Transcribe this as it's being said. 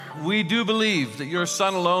we do believe that your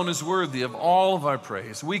Son alone is worthy of all of our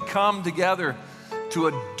praise. We come together to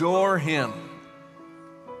adore him.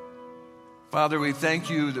 Father, we thank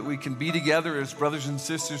you that we can be together as brothers and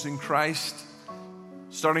sisters in Christ,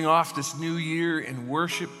 starting off this new year in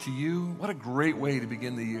worship to you. What a great way to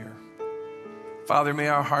begin the year. Father, may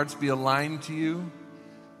our hearts be aligned to you.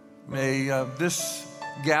 May this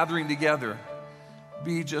gathering together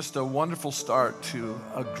be just a wonderful start to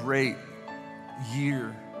a great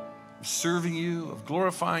year of serving you, of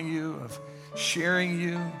glorifying you, of sharing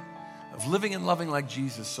you, of living and loving like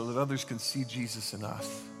Jesus so that others can see Jesus in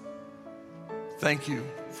us. Thank you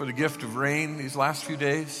for the gift of rain these last few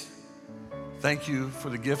days. Thank you for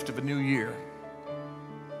the gift of a new year.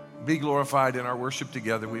 Be glorified in our worship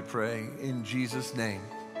together, we pray, in Jesus' name.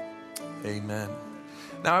 Amen.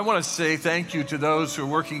 Now, I want to say thank you to those who are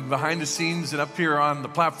working behind the scenes and up here on the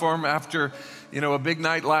platform after, a big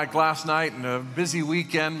night like last night and a busy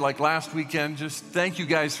weekend like last weekend. Just thank you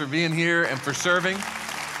guys for being here and for serving.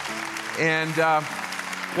 And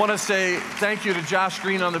want to say thank you to Josh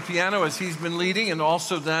Green on the piano as he's been leading, and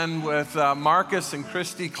also then with Marcus and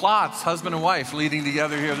Christy Klotz, husband and wife, leading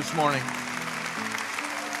together here this morning.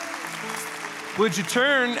 Would you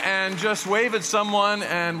turn and just wave at someone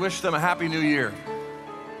and wish them a Happy New Year?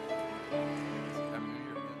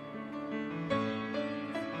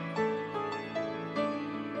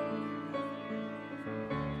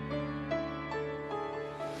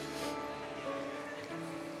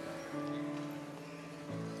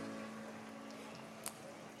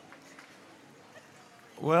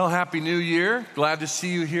 Well, Happy New Year. Glad to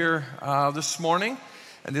see you here this morning.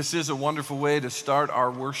 And this is a wonderful way to start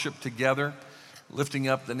our worship together, lifting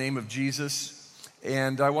up the name of Jesus.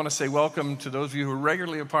 And I want to say welcome to those of you who are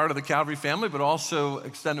regularly a part of the Calvary family, but also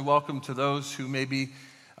extend a welcome to those who may be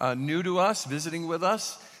new to us, visiting with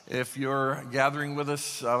us. If you're gathering with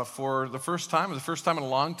us for the first time, or the first time in a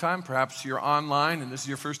long time, perhaps you're online and this is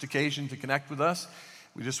your first occasion to connect with us,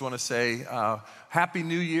 we just want to say Happy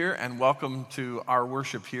New Year and welcome to our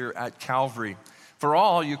worship here at Calvary. For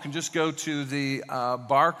all, you can just go to the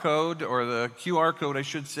barcode or the QR code, I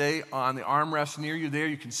should say, on the armrest near you there.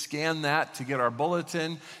 You can scan that to get our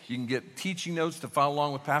bulletin. You can get teaching notes to follow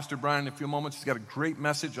along with Pastor Brian in a few moments. He's got a great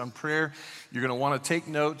message on prayer. You're going to want to take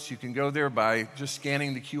notes. You can go there by just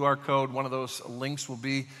scanning the QR code. One of those links will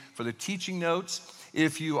be for the teaching notes.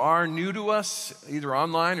 If you are new to us, either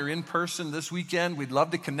online or in person this weekend, we'd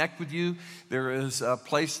love to connect with you. There is a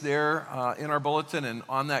place there in our bulletin and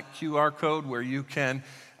on that QR code where you can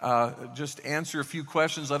just answer a few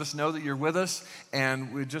questions. Let us know that you're with us,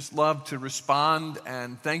 and we'd just love to respond.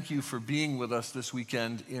 And thank you for being with us this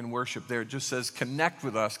weekend in worship. There it just says connect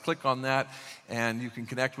with us. Click on that, and you can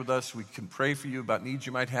connect with us. We can pray for you about needs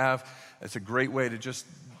you might have. It's a great way to just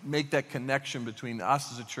make that connection between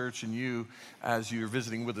us as a church and you as you're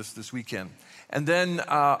visiting with us this weekend. And then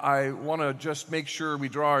I want to just make sure we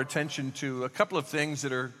draw our attention to a couple of things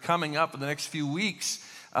that are coming up in the next few weeks.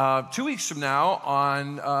 2 weeks from now,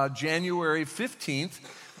 on January 15th,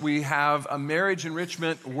 we have a marriage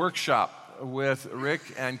enrichment workshop with Rick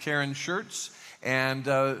and Karen Schertz. And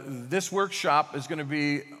this workshop is going to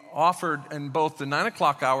be offered in both the 9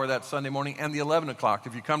 o'clock hour that Sunday morning and the 11 o'clock.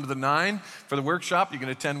 If you come to the 9 for the workshop, you can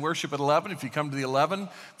attend worship at 11. If you come to the 11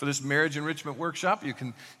 for this marriage enrichment workshop, you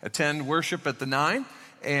can attend worship at the 9.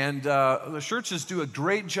 And the Schertzes do a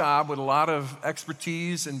great job with a lot of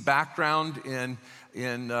expertise and background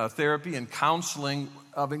in therapy and counseling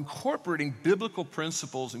of incorporating biblical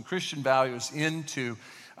principles and Christian values into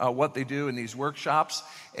what they do in these workshops.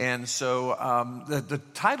 And so the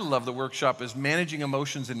title of the workshop is Managing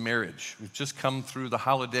Emotions in Marriage. We've just come through the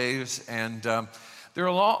holidays, and there are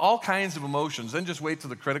all kinds of emotions. Then just wait till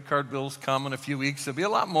the credit card bills come in a few weeks. There'll be a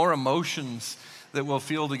lot more emotions that we'll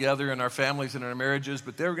feel together in our families and in our marriages,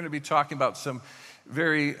 but they're going to be talking about some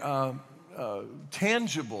very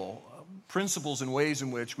tangible principles and ways in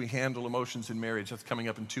which we handle emotions in marriage. That's coming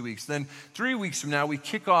up in 2 weeks. Then 3 weeks from now, we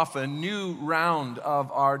kick off a new round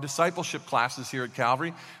of our discipleship classes here at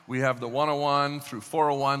Calvary. We have the 101 through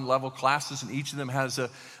 401 level classes, and each of them has a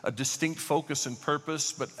distinct focus and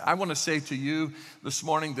purpose. But I want to say to you this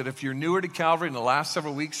morning that if you're newer to Calvary in the last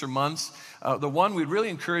several weeks or months, the one we'd really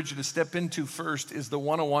encourage you to step into first is the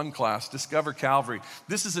 101 class, Discover Calvary.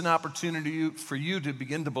 This is an opportunity for you to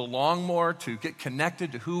begin to belong more, to get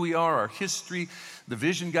connected to who we are, our history, the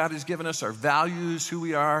vision God has given us, our values, who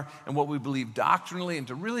we are, and what we believe doctrinally, and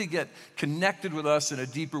to really get connected with us in a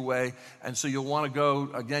deeper way. And so you'll want to go,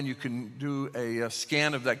 again, you can do a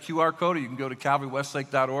scan of that QR code, or you can go to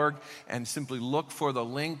calvarywestlake.org and simply look for the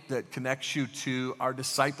link that connects you to our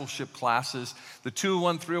discipleship classes. The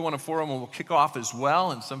 201, 301, and 401 will kick off as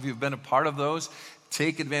well, and some of you have been a part of those.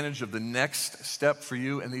 Take advantage of the next step for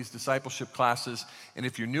you in these discipleship classes. And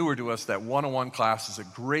if you're newer to us, that 101 class is a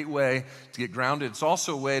great way to get grounded. It's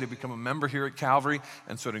also a way to become a member here at Calvary.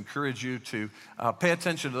 And so I'd encourage you to pay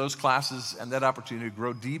attention to those classes and that opportunity to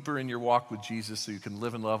grow deeper in your walk with Jesus so you can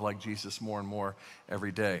live and love like Jesus more and more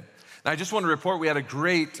every day. Now, I just want to report we had a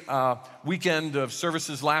great weekend of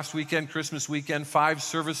services last weekend, Christmas weekend, 5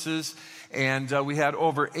 services. And we had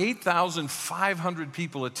over 8,500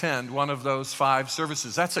 people attend one of those 5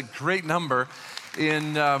 services. That's a great number.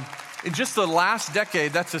 In just the last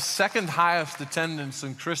decade, that's the second highest attendance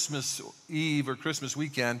in Christmas Eve or Christmas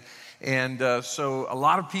weekend. And so a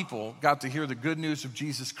lot of people got to hear the good news of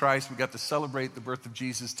Jesus Christ. We got to celebrate the birth of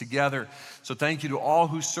Jesus together. So thank you to all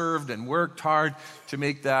who served and worked hard to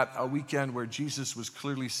make that a weekend where Jesus was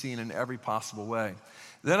clearly seen in every possible way.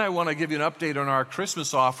 Then I want to give you an update on our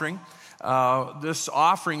Christmas offering. This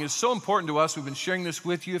offering is so important to us. We've been sharing this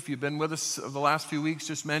with you. If you've been with us over the last few weeks,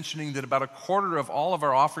 just mentioning that about a quarter of all of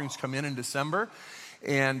our offerings come in December.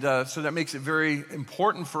 And so that makes it very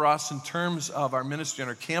important for us in terms of our ministry on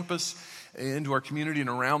our campus, into our community, and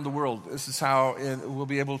around the world. This is how we'll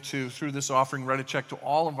be able to, through this offering, write a check to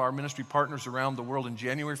all of our ministry partners around the world in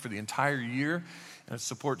January for the entire year. And it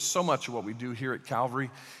supports so much of what we do here at Calvary.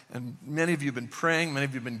 And many of you have been praying, many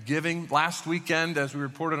of you have been giving. Last weekend, as we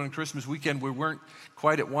reported on Christmas weekend, we weren't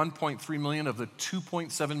quite at $1.3 million of the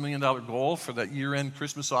 $2.7 million goal for that year-end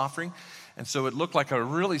Christmas offering. And so it looked like a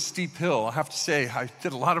really steep hill. I have to say, I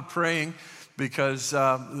did a lot of praying because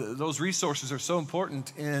those resources are so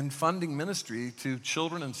important in funding ministry to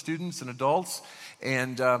children and students and adults.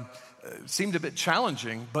 And it seemed a bit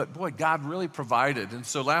challenging, but boy, God really provided. And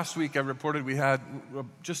so last week I reported we had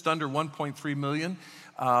just under 1.3 million.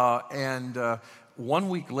 And 1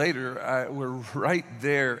 week later, we're right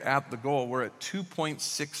there at the goal. We're at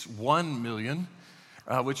 2.61 million.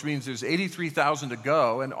 Which means there's 83,000 to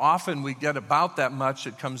go, and often we get about that much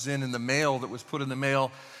that comes in the mail that was put in the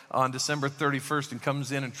mail on December 31st and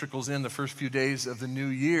comes in and trickles in the first few days of the new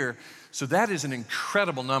year. So that is an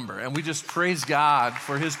incredible number, and we just praise God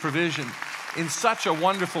for His provision in such a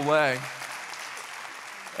wonderful way.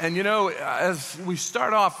 And you know, as we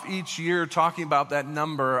start off each year talking about that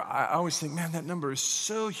number, I always think, man, that number is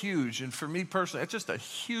so huge. And for me personally, it's just a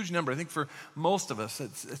huge number. I think for most of us,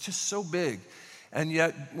 it's just so big. And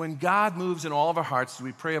yet, when God moves in all of our hearts,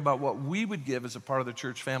 we pray about what we would give as a part of the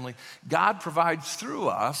church family. God provides through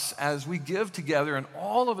us as we give together, and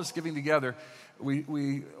all of us giving together,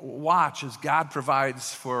 we watch as God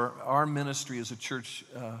provides for our ministry as a church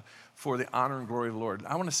for the honor and glory of the Lord.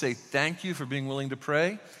 I want to say thank you for being willing to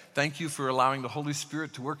pray. Thank you for allowing the Holy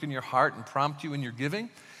Spirit to work in your heart and prompt you in your giving.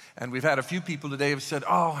 And we've had a few people today have said,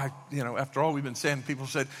 after all we've been saying, people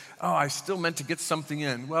said, I still meant to get something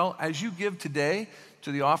in. Well, as you give today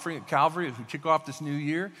to the offering at Calvary, as we kick off this new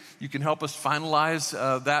year, you can help us finalize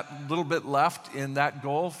that little bit left in that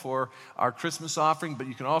goal for our Christmas offering, but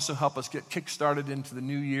you can also help us get kick-started into the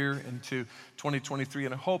new year, into 2023.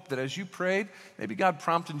 And I hope that as you prayed, maybe God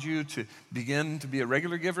prompted you to begin to be a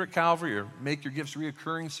regular giver at Calvary or make your gifts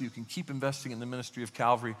reoccurring so you can keep investing in the ministry of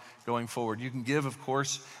Calvary going forward. You can give, of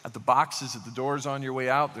course, at the boxes at the doors on your way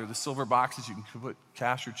out. They're the silver boxes. You can put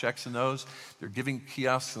cash or checks in those. They're giving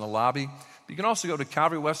kiosks in the lobby. You can also go to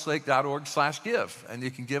calvarywestlake.org/give, and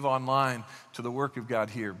you can give online to the work of God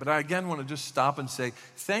here. But I again want to just stop and say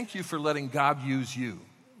thank you for letting God use you,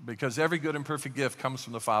 because every good and perfect gift comes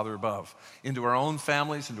from the Father above, into our own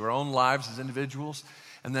families, into our own lives as individuals.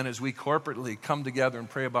 And then as we corporately come together and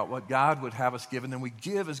pray about what God would have us give, and then we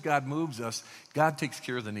give as God moves us, God takes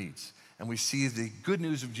care of the needs. And we see the good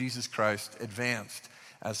news of Jesus Christ advanced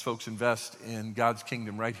as folks invest in God's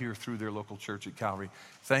kingdom right here through their local church at Calvary.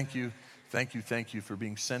 Thank you. Thank you, thank you for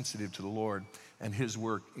being sensitive to the Lord and His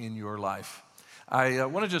work in your life. I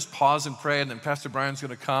want to just pause and pray, and then Pastor Brian's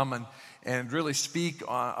going to come and really speak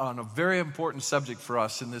on a very important subject for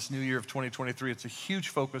us in this new year of 2023. It's a huge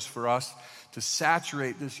focus for us to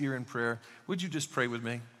saturate this year in prayer. Would you just pray with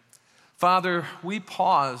me? Father, we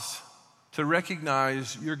pause to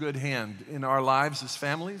recognize your good hand in our lives as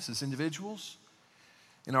families, as individuals,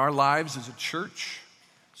 in our lives as a church.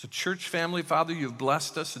 As a church family, Father, you've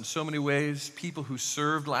blessed us in so many ways. People who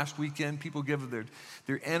served last weekend, people give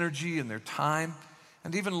their energy and their time.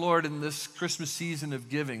 And even, Lord, in this Christmas season of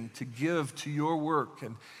giving, to give to your work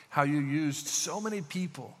and how you used so many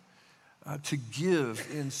people to give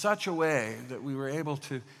in such a way that we were able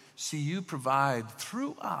to see you provide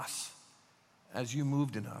through us as you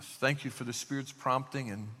moved in us. Thank you for the Spirit's prompting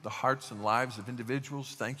in the hearts and lives of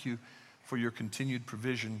individuals. Thank you for your continued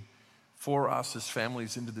provision for us as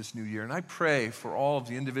families into this new year. And I pray for all of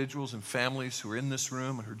the individuals and families who are in this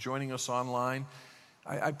room and who are joining us online.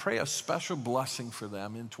 I pray a special blessing for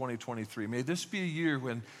them in 2023. May this be a year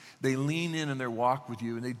when they lean in their walk with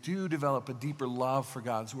you and they do develop a deeper love for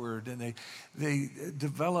God's word, and they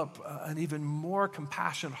develop an even more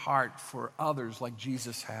compassionate heart for others like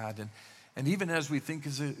Jesus had. And even as we think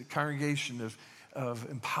as a congregation of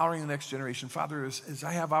empowering the next generation, Father, as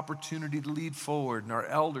I have opportunity to lead forward, and our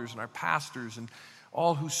elders and our pastors and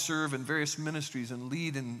all who serve in various ministries and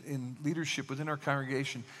lead in leadership within our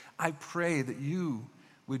congregation, I pray that you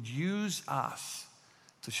would use us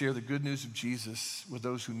to share the good news of Jesus with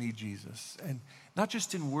those who need Jesus. And not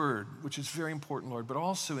just in word, which is very important, Lord, but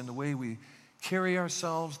also in the way we carry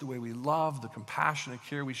ourselves, the way we love, the compassionate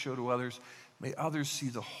care we show to others. May others see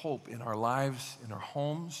the hope in our lives, in our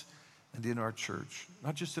homes, and in our church,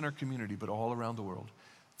 not just in our community, but all around the world.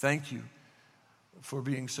 Thank you for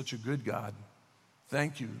being such a good God.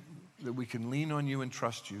 Thank you that we can lean on you and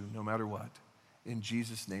trust you no matter what. In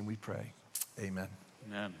Jesus' name we pray. Amen.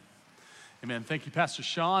 Amen. Amen. Thank you, Pastor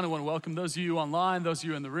Sean. I want to welcome those of you online, those of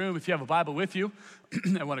you in the room. If you have a Bible with you,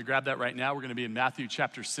 I want to grab that right now. We're going to be in Matthew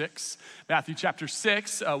chapter 6. Matthew chapter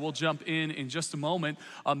 6, we'll jump in just a moment.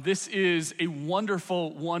 This is a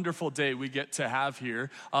wonderful, wonderful day we get to have here.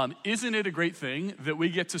 Isn't it a great thing that we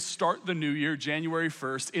get to start the new year, January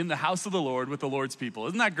 1st, in the house of the Lord with the Lord's people?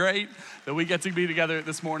 Isn't that great that we get to be together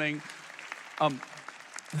this morning?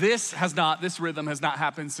 This rhythm has not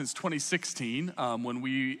happened since 2016 when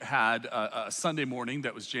we had a Sunday morning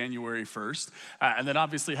that was January 1st, and then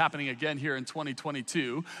obviously happening again here in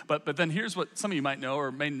 2022. But then here's what some of you might know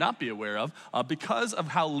or may not be aware of. Because of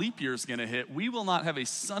how leap year is going to hit, we will not have a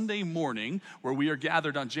Sunday morning where we are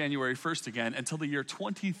gathered on January 1st again until the year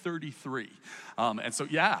 2033. And so,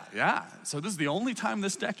 so this is the only time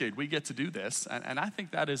this decade we get to do this, and I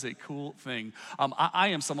think that is a cool thing. I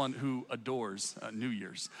am someone who adores New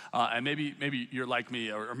Year's. And maybe you're like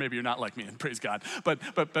me, or maybe you're not like me, and praise God.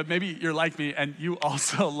 But maybe you're like me, and you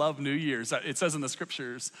also love New Year's. It says in the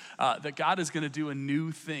scriptures that God is going to do a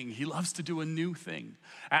new thing. He loves to do a new thing.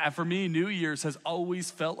 And for me, New Year's has always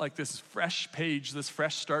felt like this fresh page, this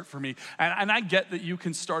fresh start for me. And I get that you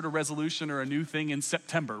can start a resolution or a new thing in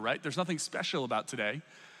September, right? There's nothing special about today.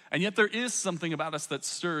 And yet there is something about us that's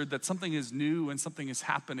stirred, that something is new and something is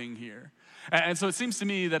happening here. And so it seems to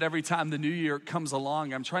me that every time the new year comes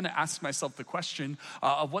along, I'm trying to ask myself the question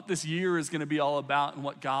of what this year is going to be all about and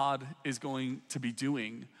what God is going to be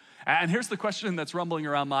doing. And here's the question that's rumbling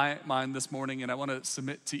around my mind this morning, and I want to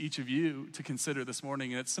submit to each of you to consider this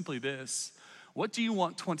morning, and it's simply this. What do you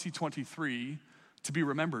want 2023 to be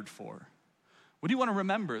remembered for? What do you want to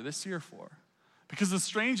remember this year for? Because as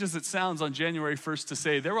strange as it sounds on January 1st to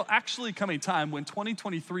say, there will actually come a time when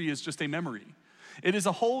 2023 is just a memory. It is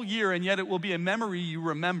a whole year, and yet it will be a memory you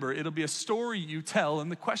remember. It'll be a story you tell,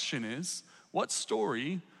 and the question is, what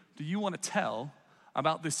story do you want to tell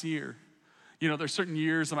about this year? You know, there's certain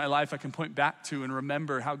years in my life I can point back to and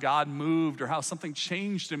remember how God moved or how something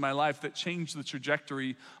changed in my life that changed the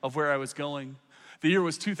trajectory of where I was going. The year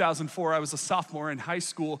was 2004. I was a sophomore in high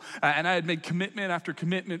school, and I had made commitment after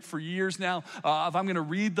commitment for years now of I'm going to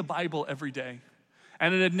read the Bible every day.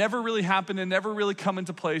 And it had never really happened and never really come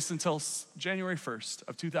into place until January 1st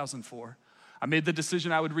of 2004. I made the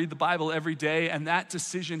decision I would read the Bible every day, and that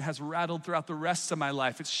decision has rattled throughout the rest of my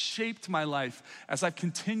life. It's shaped my life as I've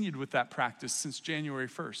continued with that practice since January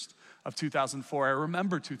 1st of 2004. I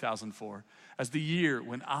remember 2004 as the year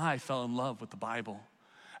when I fell in love with the Bible.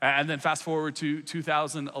 And then fast forward to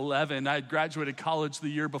 2011, I had graduated college the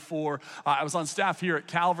year before. I was on staff here at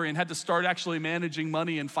Calvary and had to start actually managing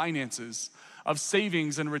money and finances of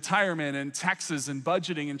savings and retirement and taxes and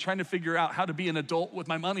budgeting and trying to figure out how to be an adult with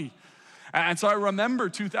my money. And so I remember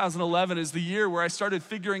 2011 as the year where I started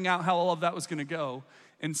figuring out how all of that was going to go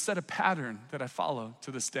and set a pattern that I follow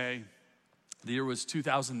to this day. The year was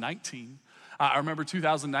 2019. I remember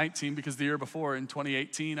 2019 because the year before in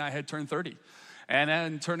 2018, I had turned 30. And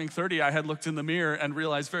then turning 30, I had looked in the mirror and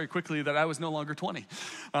realized very quickly that I was no longer 20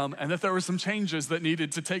 and that there were some changes that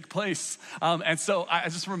needed to take place. And so I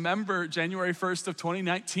just remember January 1st of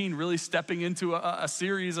 2019 really stepping into a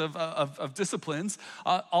series of disciplines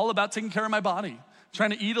all about taking care of my body, trying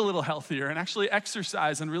to eat a little healthier and actually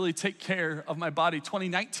exercise and really take care of my body.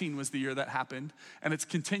 2019 was the year that happened, and it's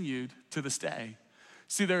continued to this day.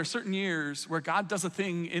 See, there are certain years where God does a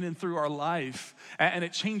thing in and through our life, and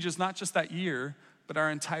it changes not just that year, but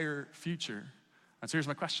our entire future. And so here's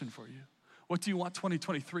my question for you. What do you want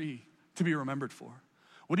 2023 to be remembered for?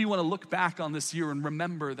 What do you want to look back on this year and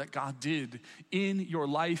remember that God did in your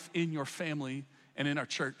life, in your family, and in our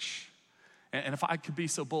church? And if I could be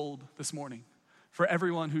so bold this morning, for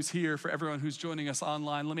everyone who's here, for everyone who's joining us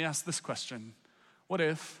online, let me ask this question. What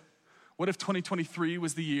if 2023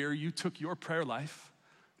 was the year you took your prayer life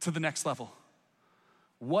to the next level?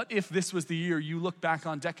 What if this was the year you look back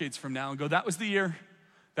on decades from now and go, that was the year,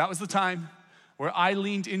 that was the time where I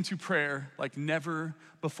leaned into prayer like never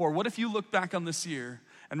before? What if you look back on this year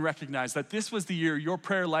and recognize that this was the year your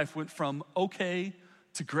prayer life went from okay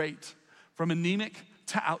to great, from anemic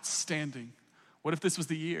to outstanding? What if this was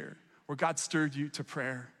the year where God stirred you to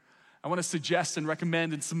prayer? I want to suggest and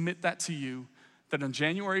recommend and submit that to you, that on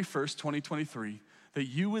January 1st, 2023, that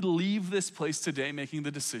you would leave this place today making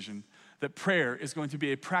the decision that prayer is going to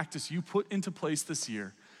be a practice you put into place this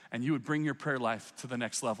year, and you would bring your prayer life to the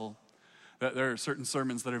next level. There are certain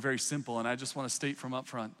sermons that are very simple, and I just want to state from up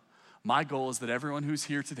front, my goal is that everyone who's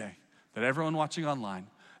here today, that everyone watching online,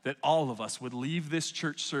 that all of us would leave this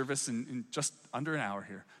church service in just under an hour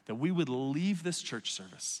here, that we would leave this church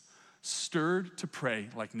service stirred to pray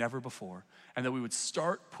like never before, and that we would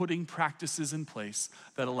start putting practices in place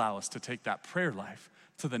that allow us to take that prayer life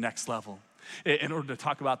to the next level. In order to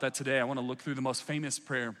talk about that today, I want to look through the most famous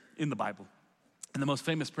prayer in the Bible. And the most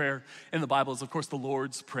famous prayer in the Bible is, of course, the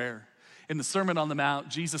Lord's Prayer. In the Sermon on the Mount,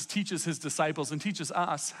 Jesus teaches his disciples and teaches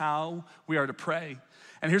us how we are to pray.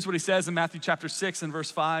 And here's what he says in Matthew chapter 6 and verse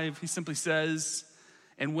 5. He simply says,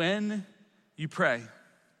 and when you pray.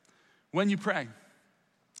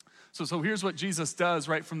 So here's what Jesus does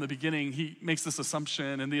right from the beginning. He makes this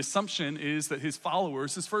assumption, and the assumption is that his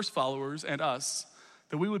followers, his first followers and us,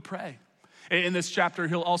 that we would pray. In this chapter,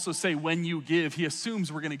 he'll also say, when you give, he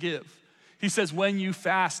assumes we're gonna give. He says, when you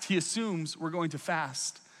fast, he assumes we're going to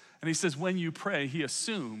fast. And he says, when you pray, he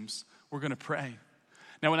assumes we're gonna pray.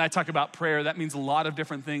 Now, when I talk about prayer, that means a lot of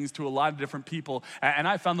different things to a lot of different people. And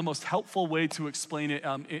I found the most helpful way to explain it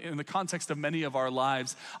in the context of many of our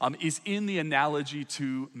lives is in the analogy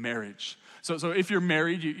to marriage. So if you're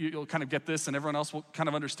married, you'll kind of get this, and everyone else will kind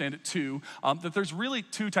of understand it too, that there's really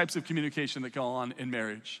two types of communication that go on in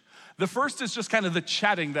marriage. The first is just kind of the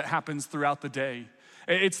chatting that happens throughout the day.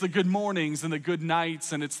 It's the good mornings and the good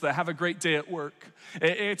nights, and it's the have a great day at work.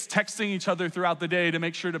 It's texting each other throughout the day to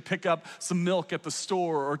make sure to pick up some milk at the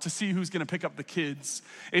store or to see who's gonna pick up the kids.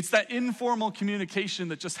 It's that informal communication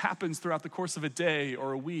that just happens throughout the course of a day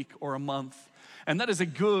or a week or a month. And that is a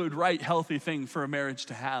good, right, healthy thing for a marriage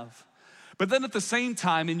to have. But then at the same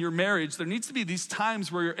time in your marriage, there needs to be these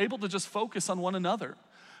times where you're able to just focus on one another.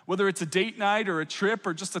 Whether it's a date night or a trip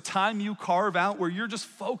or just a time you carve out where you're just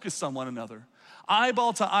focused on one another.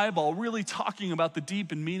 Eyeball to eyeball, really talking about the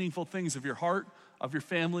deep and meaningful things of your heart, of your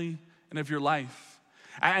family, and of your life.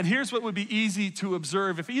 And here's what would be easy to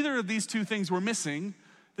observe. If either of these two things were missing,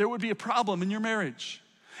 there would be a problem in your marriage.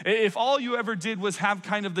 If all you ever did was have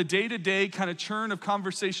kind of the day-to-day kind of churn of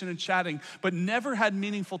conversation and chatting, but never had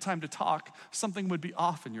meaningful time to talk, something would be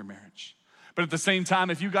off in your marriage. But at the same time,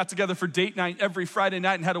 if you got together for date night every Friday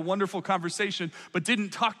night and had a wonderful conversation, but didn't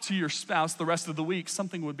talk to your spouse the rest of the week,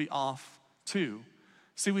 something would be off too.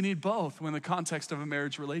 See, we need both in the context of a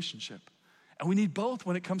marriage relationship. And we need both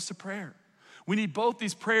when it comes to prayer. We need both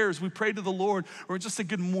these prayers. We pray to the Lord, or just say,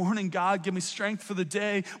 good morning, God, give me strength for the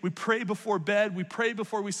day. We pray before bed. We pray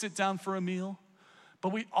before we sit down for a meal.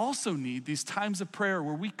 But we also need these times of prayer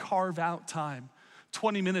where we carve out time,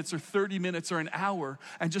 20 minutes or 30 minutes or an hour,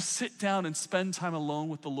 and just sit down and spend time alone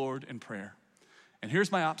with the Lord in prayer. And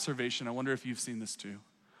here's my observation. I wonder if you've seen this too.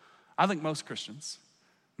 I think most Christians,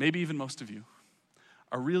 maybe even most of you,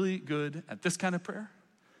 are really good at this kind of prayer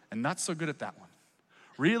and not so good at that one.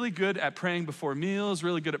 Really good at praying before meals,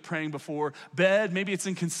 really good at praying before bed. Maybe it's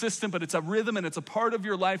inconsistent, but it's a rhythm and it's a part of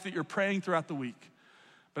your life that you're praying throughout the week.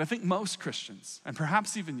 But I think most Christians, and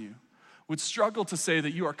perhaps even you, would struggle to say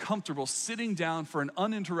that you are comfortable sitting down for an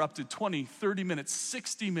uninterrupted 20, 30 minutes,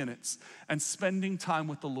 60 minutes, and spending time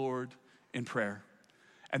with the Lord in prayer.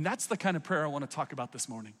 And that's the kind of prayer I want to talk about this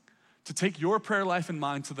morning. To take your prayer life and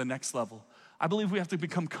mine to the next level. I believe we have to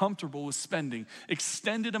become comfortable with spending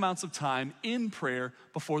extended amounts of time in prayer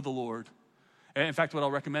before the Lord. And in fact, what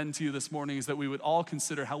I'll recommend to you this morning is that we would all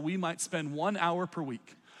consider how we might spend 1 hour per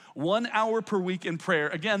week. 1 hour per week in prayer.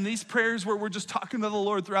 Again, these prayers where we're just talking to the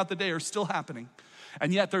Lord throughout the day are still happening.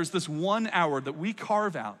 And yet there's this 1 hour that we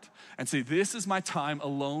carve out and say, this is my time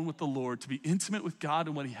alone with the Lord, to be intimate with God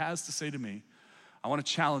and what he has to say to me. I want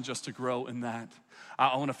to challenge us to grow in that.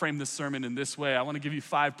 I want to frame this sermon in this way. I want to give you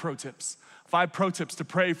 5 pro tips. 5 pro tips to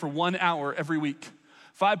pray for 1 hour every week.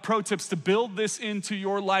 5 pro tips to build this into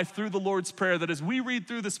your life through the Lord's Prayer, that as we read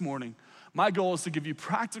through this morning, my goal is to give you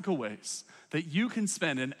practical ways that you can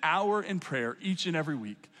spend an hour in prayer each and every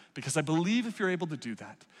week. Because I believe if you're able to do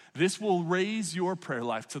that, this will raise your prayer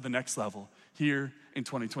life to the next level here in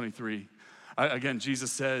 2023. Again,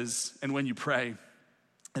 Jesus says, and when you pray,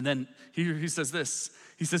 and then he says this,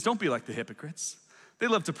 he says, don't be like the hypocrites. They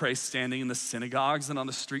love to pray standing in the synagogues and on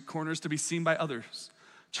the street corners to be seen by others.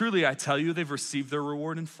 Truly, I tell you, they've received their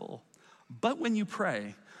reward in full. But when you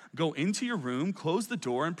pray, go into your room, close the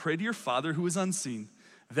door, and pray to your Father who is unseen.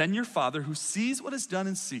 Then your Father who sees what is done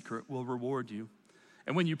in secret will reward you.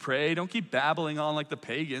 And when you pray, don't keep babbling on like the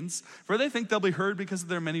pagans, for they think they'll be heard because of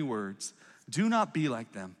their many words. Do not be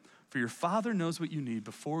like them, for your Father knows what you need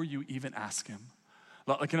before you even ask him.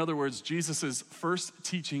 Like in other words, Jesus' first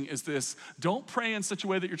teaching is this: don't pray in such a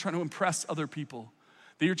way that you're trying to impress other people,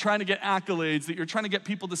 that you're trying to get accolades, that you're trying to get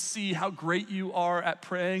people to see how great you are at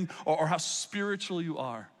praying or how spiritual you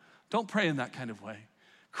are. Don't pray in that kind of way.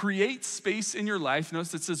 Create space in your life.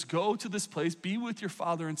 Notice it says, go to this place, be with your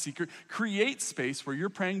Father in secret. Create space where you're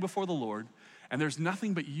praying before the Lord, and there's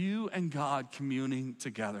nothing but you and God communing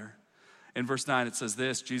together. In verse 9, it says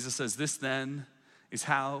this, Jesus says, this then is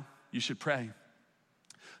how you should pray.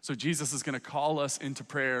 So Jesus is gonna call us into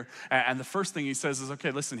prayer, and the first thing he says is,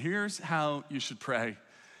 okay, listen, here's how you should pray.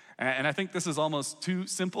 And I think this is almost too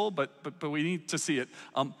simple, but we need to see it.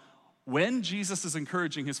 When Jesus is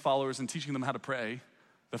encouraging his followers and teaching them how to pray,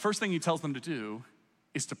 the first thing he tells them to do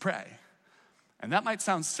is to pray. And that might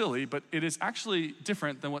sound silly, but it is actually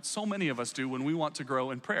different than what so many of us do when we want to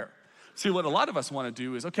grow in prayer. See, what a lot of us want to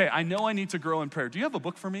do is, okay, I know I need to grow in prayer. Do you have a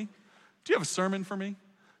book for me? Do you have a sermon for me?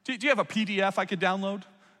 Do you have a PDF I could download?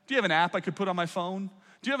 Do you have an app I could put on my phone?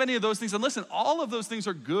 Do you have any of those things? And listen, all of those things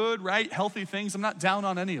are good, right? Healthy things. I'm not down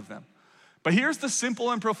on any of them. But here's the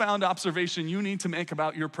simple and profound observation you need to make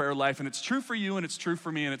about your prayer life, and it's true for you and it's true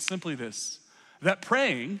for me, and it's simply this: that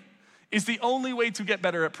praying is the only way to get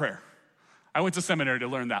better at prayer. I went to seminary to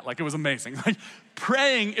learn that, like it was amazing. Like,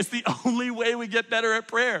 praying is the only way we get better at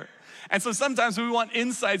prayer. And so sometimes we want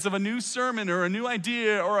insights of a new sermon or a new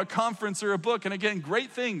idea or a conference or a book, and again,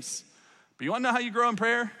 great things. But you wanna know how you grow in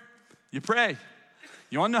prayer? You pray.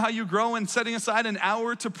 You wanna know how you grow in setting aside an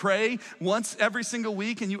hour to pray once every single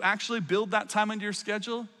week and you actually build that time into your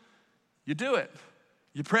schedule? You do it.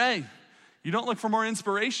 You pray. You don't look for more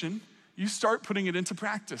inspiration. You start putting it into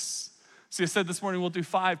practice. See, I said this morning we'll do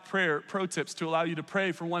 5 prayer pro tips to allow you to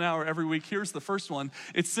pray for 1 hour every week. Here's the first one.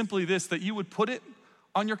 It's simply this: that you would put it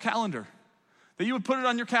on your calendar. That you would put it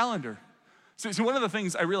on your calendar. So one of the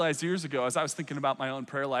things I realized years ago as I was thinking about my own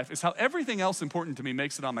prayer life is how everything else important to me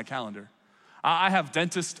makes it on my calendar. I have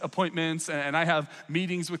dentist appointments and I have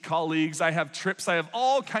meetings with colleagues. I have trips. I have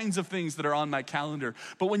all kinds of things that are on my calendar.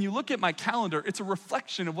 But when you look at my calendar, it's a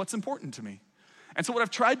reflection of what's important to me. And so what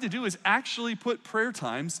I've tried to do is actually put prayer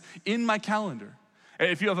times in my calendar.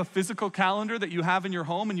 If you have a physical calendar that you have in your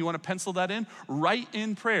home and you want to pencil that in, write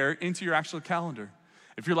in prayer into your actual calendar.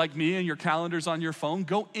 If you're like me and your calendar's on your phone,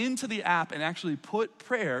 go into the app and actually put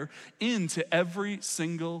prayer into every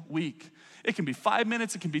single week. It can be 5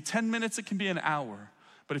 minutes, it can be 10 minutes, it can be an hour.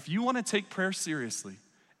 But if you want to take prayer seriously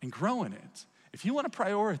and grow in it, if you want to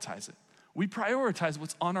prioritize it, we prioritize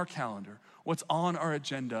what's on our calendar, what's on our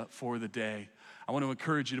agenda for the day. I want to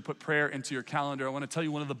encourage you to put prayer into your calendar. I want to tell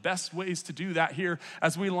you one of the best ways to do that here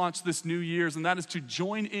as we launch this new year's, and that is to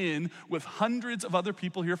join in with hundreds of other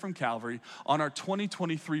people here from Calvary on our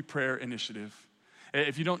 2023 prayer initiative.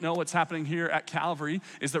 If you don't know what's happening here at Calvary,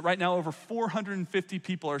 is that right now over 450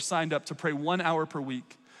 people are signed up to pray 1 hour per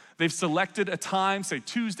week. They've selected a time, say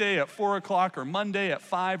Tuesday at 4 o'clock or Monday at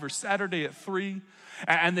 5 or Saturday at 3,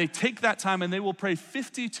 and they take that time and they will pray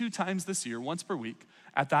 52 times this year, once per week,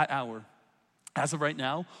 at that hour. As of right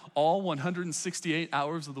now, all 168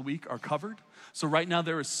 hours of the week are covered. So right now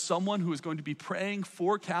there is someone who is going to be praying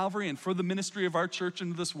for Calvary and for the ministry of our church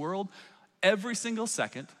into this world every single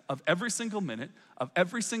second of every single minute of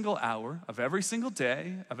every single hour of every single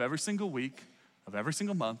day of every single week of every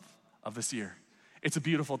single month of this year. It's a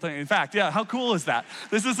beautiful thing. In fact, yeah, how cool is that?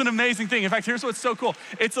 This is an amazing thing. In fact, here's what's so cool.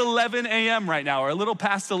 It's 11 a.m. right now, or a little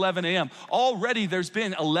past 11 a.m. Already there's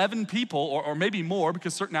been 11 people, or maybe more,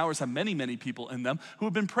 because certain hours have many, many people in them, who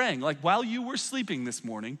have been praying. Like while you were sleeping this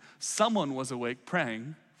morning, someone was awake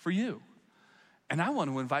praying for you. And I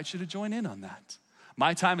want to invite you to join in on that.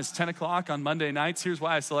 My time is 10 o'clock on Monday nights. Here's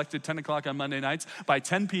why I selected 10 o'clock on Monday nights. By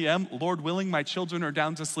 10 p.m., Lord willing, my children are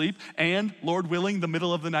down to sleep, and Lord willing, the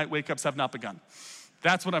middle of the night wake-ups have not begun.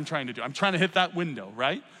 That's what I'm trying to do. I'm trying to hit that window,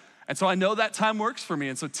 right? And so I know that time works for me.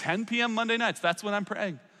 And so 10 p.m. Monday nights, that's when I'm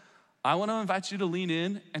praying. I want to invite you to lean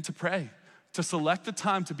in and to pray, to select the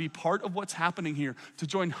time to be part of what's happening here, to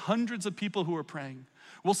join hundreds of people who are praying.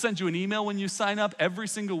 We'll send you an email when you sign up every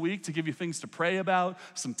single week to give you things to pray about,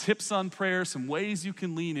 some tips on prayer, some ways you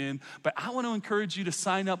can lean in. But I want to encourage you to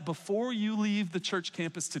sign up before you leave the church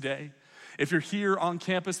campus today. If you're here on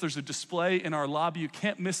campus, there's a display in our lobby. You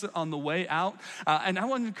can't miss it on the way out. And I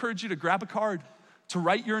want to encourage you to grab a card, to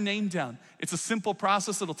write your name down. It's a simple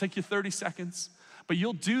process. It'll take you 30 seconds. But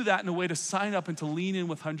you'll do that in a way to sign up and to lean in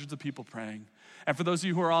with hundreds of people praying. And for those of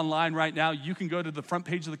you who are online right now, you can go to the front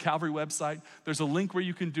page of the Calvary website. There's a link where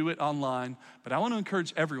you can do it online. But I want to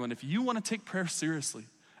encourage everyone, if you want to take prayer seriously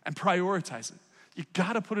and prioritize it, you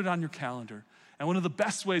got to put it on your calendar. And one of the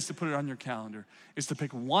best ways to put it on your calendar is to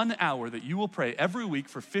pick 1 hour that you will pray every week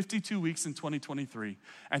for 52 weeks in 2023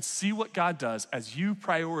 and see what God does as you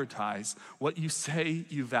prioritize what you say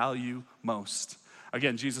you value most.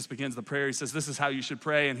 Again, Jesus begins the prayer. He says, this is how you should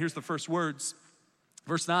pray. And here's the first words.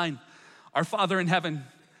 Verse 9, our Father in heaven,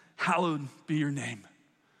 hallowed be your name.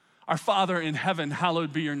 Our Father in heaven,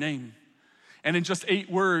 hallowed be your name. And in just 8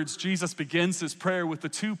 words, Jesus begins his prayer with the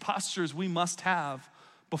 2 postures we must have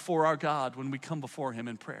before our God when we come before him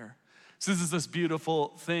in prayer. So this is this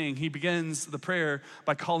beautiful thing. He begins the prayer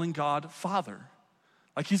by calling God Father,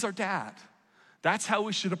 like he's our dad. That's how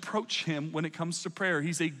we should approach him when it comes to prayer.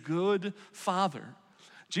 He's a good father.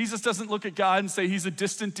 Jesus doesn't look at God and say he's a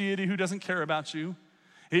distant deity who doesn't care about you.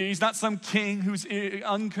 He's not some king who's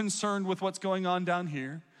unconcerned with what's going on down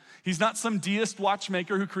here. He's not some deist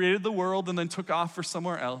watchmaker who created the world and then took off for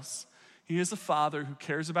somewhere else. He is a father who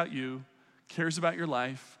cares about you, cares about your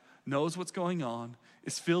life, knows what's going on,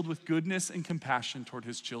 is filled with goodness and compassion toward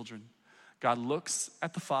his children. God looks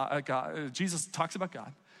at Jesus talks about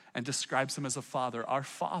God and describes him as a father, our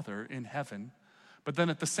Father in heaven. But then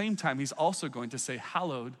at the same time, he's also going to say,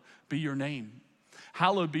 hallowed be your name.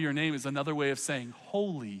 Hallowed be your name is another way of saying,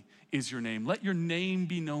 holy is your name. Let your name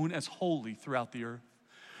be known as holy throughout the earth.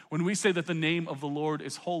 When we say that the name of the Lord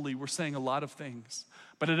is holy, we're saying a lot of things.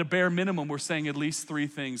 But at a bare minimum, we're saying at least 3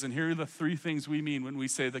 things. And here are the 3 things we mean when we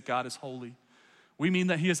say that God is holy. We mean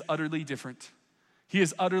that he is utterly different. He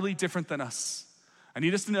is utterly different than us. I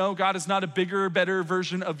need us to know God is not a bigger, better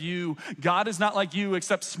version of you. God is not like you,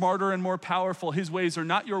 except smarter and more powerful. His ways are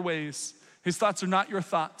not your ways. His thoughts are not your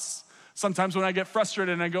thoughts. Sometimes when I get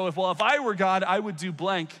frustrated and I go, well, if I were God, I would do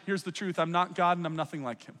blank. Here's the truth. I'm not God and I'm nothing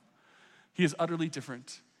like him. He is utterly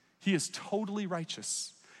different. He is totally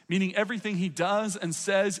righteous, meaning everything he does and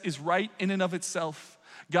says is right in and of itself.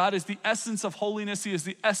 God is the essence of holiness. He is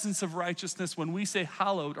the essence of righteousness. When we say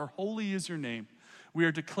hallowed or holy is your name, we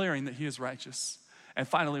are declaring that he is righteous. And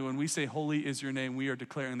finally, when we say holy is your name, we are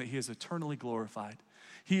declaring that he is eternally glorified.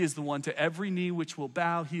 He is the one to every knee which will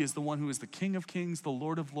bow. He is the one who is the King of kings, the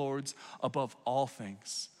Lord of lords, above all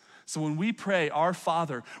things. So when we pray, our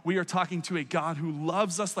Father, we are talking to a God who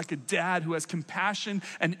loves us like a dad, who has compassion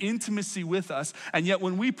and intimacy with us. And yet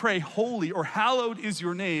when we pray holy or hallowed is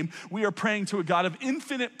your name, we are praying to a God of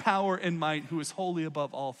infinite power and might who is holy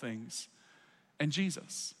above all things. And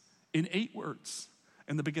Jesus, in 8 words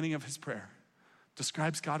in the beginning of his prayer,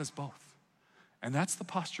 describes God as both. And that's the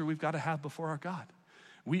posture we've got to have before our God.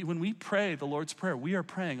 When we pray the Lord's Prayer, we are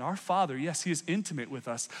praying, our Father, yes, he is intimate with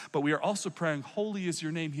us, but we are also praying, holy is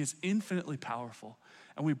your name. He is infinitely powerful.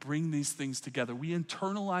 And we bring these things together. We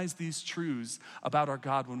internalize these truths about our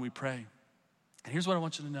God when we pray. And here's what I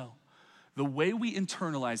want you to know. The way we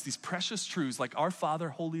internalize these precious truths, like our Father,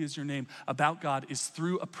 holy is your name, about God, is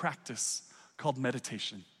through a practice called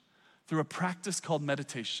meditation. Through a practice called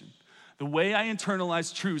meditation. The way I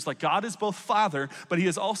internalize truths, like God is both Father, but he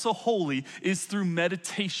is also holy, is through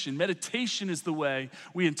meditation. Meditation is the way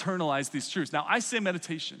we internalize these truths. Now, I say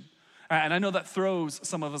meditation, and I know that throws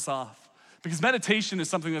some of us off, because meditation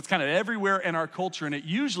is something that's kind of everywhere in our culture, and it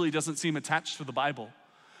usually doesn't seem attached to the Bible.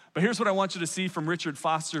 But here's what I want you to see from Richard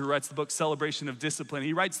Foster, who writes the book Celebration of Discipline.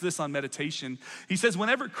 He writes this on meditation. He says,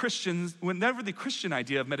 whenever the Christian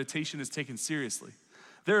idea of meditation is taken seriously,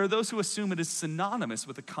 there are those who assume it is synonymous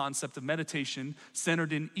with the concept of meditation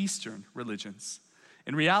centered in Eastern religions.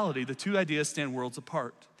 In reality, the 2 ideas stand worlds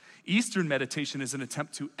apart. Eastern meditation is an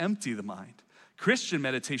attempt to empty the mind. Christian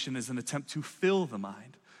meditation is an attempt to fill the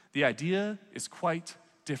mind. The idea is quite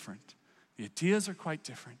different. The ideas are quite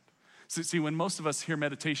different. So see, when most of us hear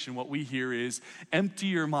meditation, what we hear is empty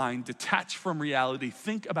your mind, detach from reality,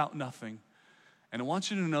 think about nothing. And I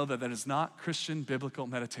want you to know that that is not Christian biblical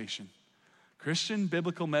meditation. Christian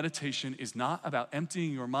biblical meditation is not about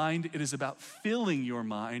emptying your mind. It is about filling your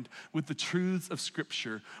mind with the truths of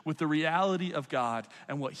Scripture, with the reality of God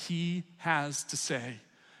and what He has to say.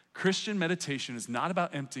 Christian meditation is not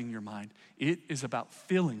about emptying your mind. It is about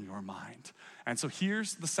filling your mind. And so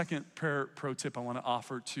here's the second prayer pro tip I want to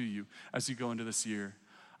offer to you as you go into this year.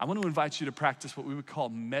 I want to invite you to practice what we would call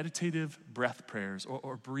meditative breath prayers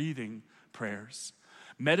or breathing prayers.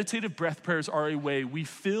 Meditative breath prayers are a way we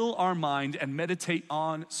fill our mind and meditate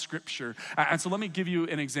on Scripture. And so let me give you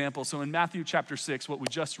an example. So in Matthew chapter 6, what we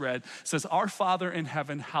just read says, "Our Father in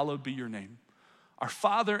heaven, hallowed be your name." Our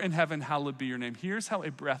Father in heaven, hallowed be your name. Here's how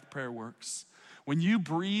a breath prayer works. When you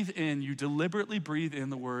breathe in, you deliberately breathe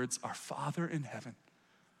in the words, "Our Father in heaven,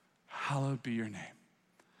 hallowed be your name."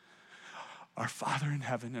 Our Father in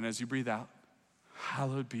heaven, and as you breathe out,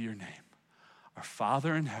 hallowed be your name. Our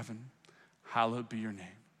Father in heaven, hallowed be your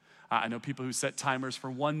name. I know people who set timers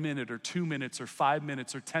for 1 minute or 2 minutes or 5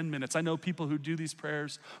 minutes or 10 minutes. I know people who do these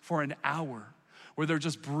prayers for an hour, where they're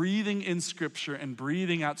just breathing in Scripture and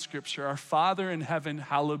breathing out Scripture. Our Father in heaven,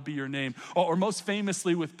 hallowed be your name. Or most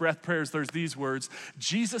famously with breath prayers, there's these words,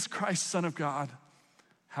 "Jesus Christ, Son of God,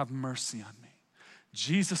 have mercy on me."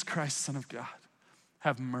 Jesus Christ, Son of God,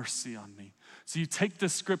 have mercy on me. So you take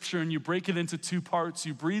this Scripture and you break it into two parts.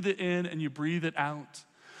 You breathe it in and you breathe it out.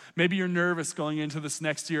 Maybe you're nervous going into this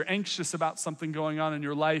next year, anxious about something going on in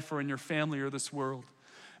your life or in your family or this world.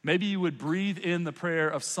 Maybe you would breathe in the prayer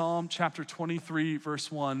of Psalm chapter 23,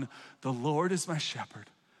 verse 1. "The Lord is my shepherd,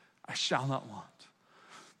 I shall not want.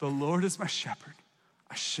 The Lord is my shepherd,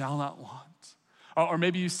 I shall not want." Or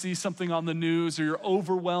maybe you see something on the news, or you're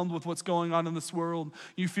overwhelmed with what's going on in this world.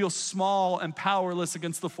 You feel small and powerless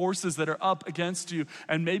against the forces that are up against you.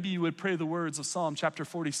 And maybe you would pray the words of Psalm chapter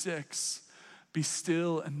 46. "Be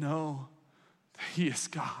still and know that He is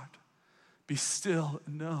God. Be still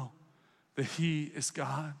and know that He is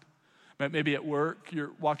God." Maybe at work,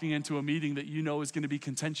 you're walking into a meeting that you know is going to be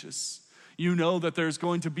contentious. You know that there's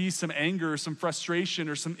going to be some anger, some frustration,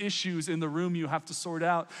 or some issues in the room you have to sort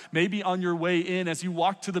out. Maybe on your way in, as you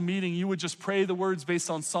walk to the meeting, you would just pray the words based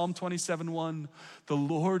on Psalm 27:1. "The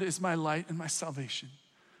Lord is my light and my salvation.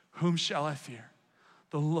 Whom shall I fear?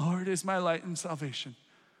 The Lord is my light and salvation.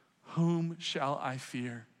 Whom shall I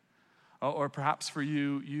fear?" Or perhaps for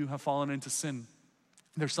you, you have fallen into sin.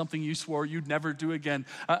 There's something you swore you'd never do again,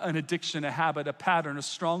 an addiction, a habit, a pattern, a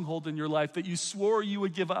stronghold in your life that you swore you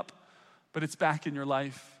would give up, but it's back in your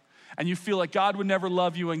life. And you feel like God would never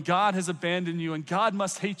love you and God has abandoned you and God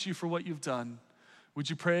must hate you for what you've done. Would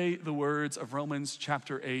you pray the words of Romans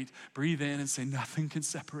chapter 8? Breathe in and say, "Nothing can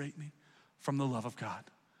separate me from the love of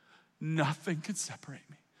God. Nothing can separate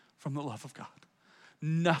me from the love of God.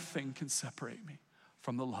 Nothing can separate me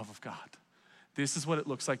from the love of God." This is what it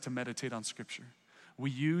looks like to meditate on Scripture. We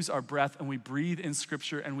use our breath and we breathe in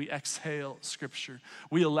Scripture and we exhale Scripture.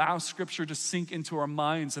 We allow Scripture to sink into our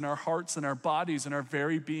minds and our hearts and our bodies and our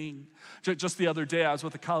very being. Just the other day, I was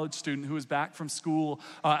with a college student who was back from school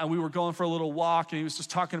and we were going for a little walk and he was just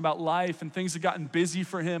talking about life and things had gotten busy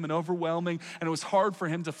for him and overwhelming and it was hard for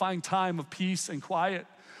him to find time of peace and quiet.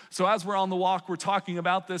 So as we're on the walk, we're talking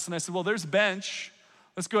about this and I said, "Well, there's a bench.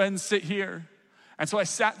 Let's go ahead and sit here." And so I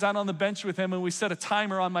sat down on the bench with him and we set a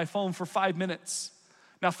timer on my phone for 5 minutes.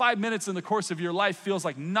 Now, 5 minutes in the course of your life feels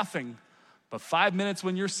like nothing, but 5 minutes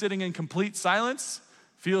when you're sitting in complete silence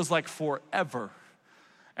feels like forever.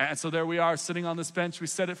 And so there we are sitting on this bench. We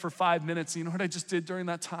set it for 5 minutes. And you know what I just did during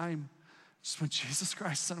that time? Just went, "Jesus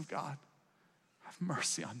Christ, Son of God, have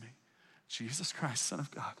mercy on me. Jesus Christ, Son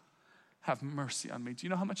of God, have mercy on me." Do you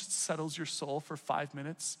know how much it settles your soul for 5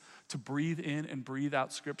 minutes to breathe in and breathe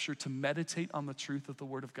out Scripture, to meditate on the truth of the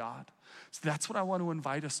Word of God? So that's what I want to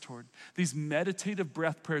invite us toward. These meditative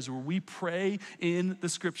breath prayers where we pray in the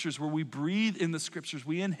Scriptures, where we breathe in the Scriptures,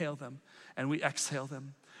 we inhale them and we exhale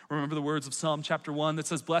them. Remember the words of Psalm chapter 1 that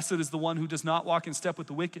says, "Blessed is the one who does not walk in step with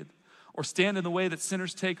the wicked, or stand in the way that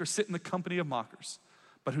sinners take, or sit in the company of mockers,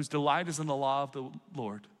 but whose delight is in the law of the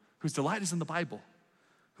Lord, whose delight is in the Bible,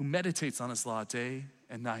 who meditates on His law day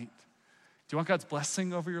and night." Do you want God's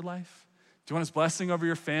blessing over your life? Do you want His blessing over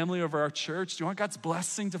your family, over our church? Do you want God's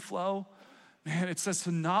blessing to flow? Man, it says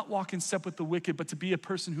to not walk in step with the wicked, but to be a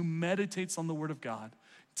person who meditates on the Word of God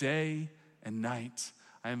day and night.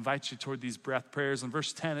 I invite you toward these breath prayers. In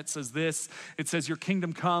verse 10, it says this. It says, "Your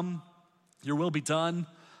kingdom come, your will be done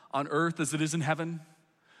on earth as it is in heaven."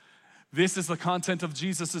 This is the content of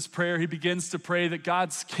Jesus' prayer. He begins to pray that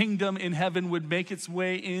God's kingdom in heaven would make its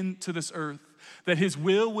way into this earth, that His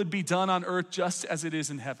will would be done on earth just as it is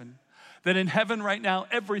in heaven. That in heaven right now,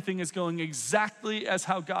 everything is going exactly as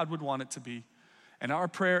how God would want it to be. And our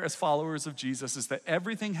prayer as followers of Jesus is that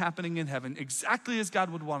everything happening in heaven, exactly as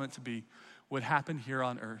God would want it to be, would happen here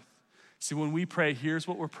on earth. See, when we pray, here's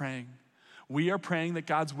what we're praying. We are praying that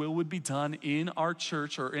God's will would be done in our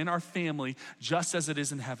church or in our family, just as it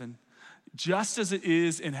is in heaven. Just as it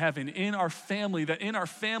is in heaven, in our family, that in our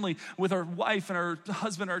family with our wife and our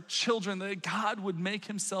husband, our children, that God would make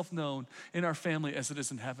himself known in our family as it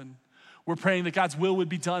is in heaven. We're praying that God's will would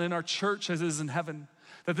be done in our church as it is in heaven.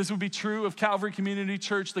 That this would be true of Calvary Community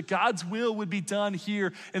Church, that God's will would be done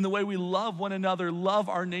here in the way we love one another, love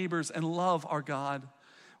our neighbors, and love our God.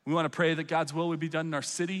 We want to pray that God's will would be done in our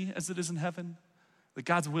city as it is in heaven. That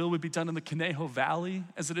God's will would be done in the Conejo Valley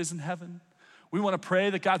as it is in heaven. We want to pray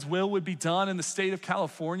that God's will would be done in the state of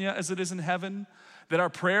California as it is in heaven. That our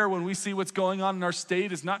prayer when we see what's going on in our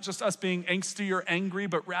state is not just us being angsty or angry,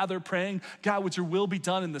 but rather praying, God, would your will be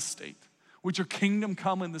done in this state? Would your kingdom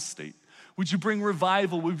come in this state? Would you bring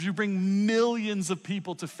revival? Would you bring millions of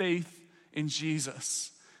people to faith in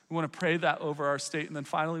Jesus? We want to pray that over our state. And then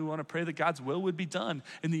finally, we want to pray that God's will would be done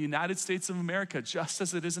in the United States of America, just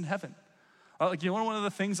as it is in heaven. Like, you know, one of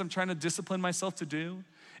the things I'm trying to discipline myself to do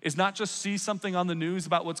is not just see something on the news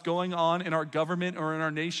about what's going on in our government or in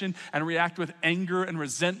our nation and react with anger and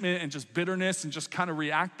resentment and just bitterness and just kind of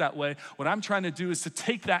react that way. What I'm trying to do is to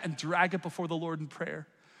take that and drag it before the Lord in prayer.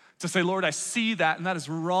 To say, Lord, I see that and that is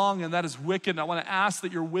wrong and that is wicked. And I want to ask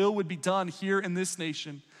that your will would be done here in this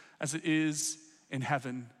nation as it is in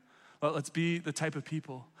heaven. Let's be the type of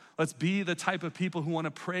people. Let's be the type of people who want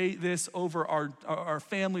to pray this over our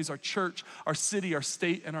families, our church, our city, our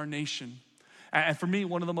state, and our nation. And for me,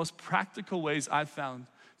 one of the most practical ways I've found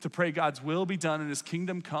to pray God's will be done and his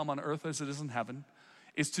kingdom come on earth as it is in heaven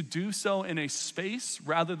is to do so in a space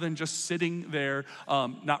rather than just sitting there,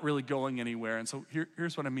 not really going anywhere. And so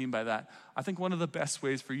here's what I mean by that. I think one of the best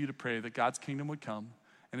ways for you to pray that God's kingdom would come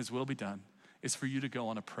and his will be done is for you to go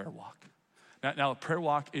on a prayer walk. Now, a prayer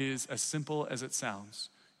walk is as simple as it sounds.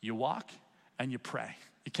 You walk and you pray.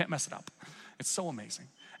 You can't mess it up. It's so amazing.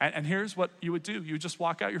 And here's what you would do. You would just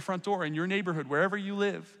walk out your front door in your neighborhood, wherever you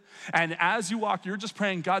live. And as you walk, you're just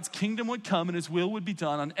praying God's kingdom would come and his will would be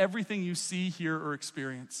done on everything you see, hear, or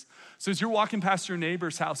experience. So as you're walking past your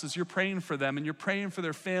neighbor's houses, you're praying for them and you're praying for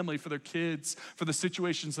their family, for their kids, for the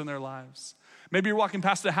situations in their lives. Maybe you're walking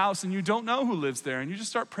past a house and you don't know who lives there and you just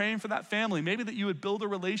start praying for that family. Maybe that you would build a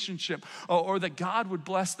relationship or that God would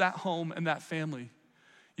bless that home and that family.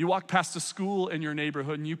 You walk past a school in your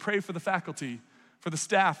neighborhood and you pray for the faculty, for the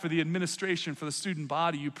staff, for the administration, for the student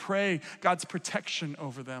body. You pray God's protection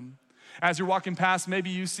over them. As you're walking past, maybe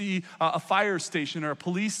you see a fire station or a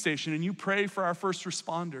police station and you pray for our first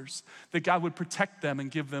responders, that God would protect them and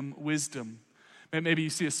give them wisdom. Maybe you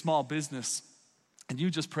see a small business and you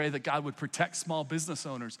just pray that God would protect small business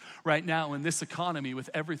owners right now in this economy with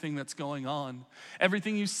everything that's going on.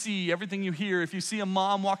 Everything you see, everything you hear. If you see a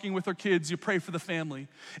mom walking with her kids, you pray for the family.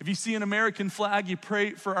 If you see an American flag, you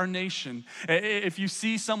pray for our nation. If you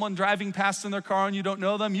see someone driving past in their car and you don't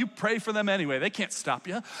know them, you pray for them anyway. They can't stop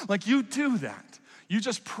you. Like, you do that. You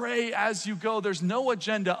just pray as you go. There's no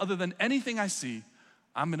agenda other than anything I see,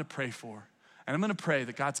 I'm going to pray for. And I'm going to pray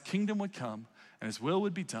that God's kingdom would come and his will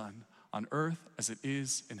would be done on earth as it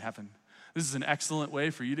is in heaven. This is an excellent way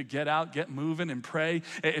for you to get out, get moving, and pray.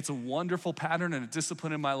 It's a wonderful pattern and a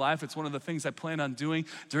discipline in my life. It's one of the things I plan on doing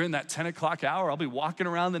during that 10 o'clock hour. I'll be walking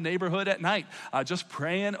around the neighborhood at night, just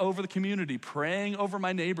praying over the community, praying over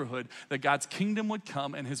my neighborhood, that God's kingdom would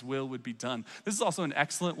come and his will would be done. This is also an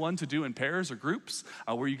excellent one to do in pairs or groups,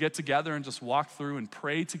 where you get together and just walk through and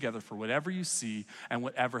pray together for whatever you see and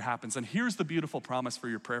whatever happens. And here's the beautiful promise for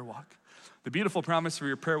your prayer walk. The beautiful promise for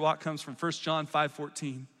your prayer walk comes from 1 John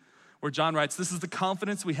 5:14, where John writes, this is the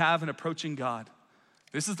confidence we have in approaching God.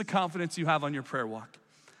 This is the confidence you have on your prayer walk,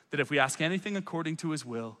 that if we ask anything according to his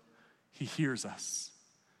will, he hears us.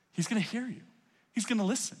 He's gonna hear you. He's gonna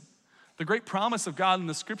listen. The great promise of God in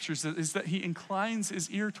the scriptures is that he inclines his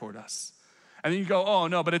ear toward us. And then you go, oh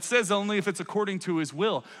no, but it says only if it's according to his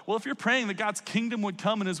will. Well, if you're praying that God's kingdom would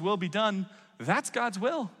come and his will be done, that's God's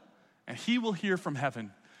will. And he will hear from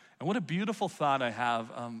heaven. And what a beautiful thought I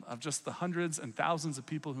have of just the hundreds and thousands of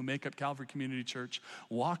people who make up Calvary Community Church,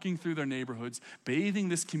 walking through their neighborhoods, bathing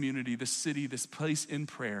this community, this city, this place in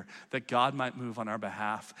prayer, that God might move on our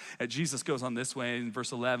behalf. And Jesus goes on this way in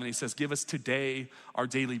verse 11. He says, give us today our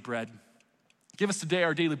daily bread. Give us today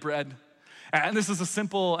our daily bread. And this is a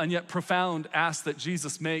simple and yet profound ask that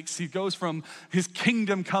Jesus makes. He goes from his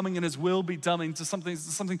kingdom coming and his will be done to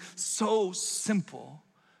something so simple.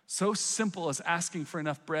 So simple as asking for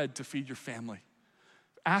enough bread to feed your family.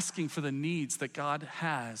 Asking for the needs that God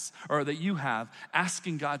has, or that you have,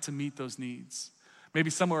 asking God to meet those needs. Maybe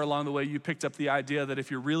somewhere along the way you picked up the idea that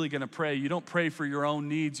if you're really gonna pray, you don't pray for your own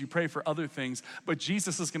needs, you pray for other things. But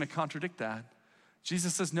Jesus is gonna contradict that.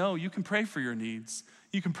 Jesus says, no, you can pray for your needs.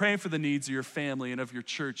 You can pray for the needs of your family and of your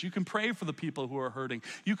church. You can pray for the people who are hurting.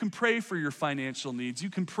 You can pray for your financial needs. You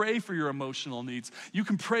can pray for your emotional needs. You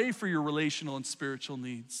can pray for your relational and spiritual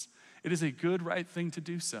needs. It is a good, right thing to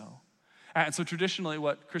do so. And so traditionally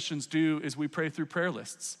what Christians do is we pray through prayer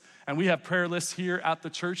lists. And we have prayer lists here at the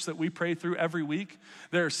church that we pray through every week.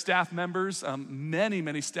 There are staff members,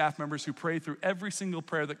 many staff members who pray through every single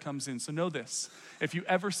prayer that comes in. So know this, if you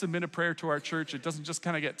ever submit a prayer to our church, it doesn't just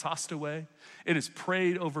kind of get tossed away. It is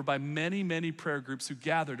prayed over by many prayer groups who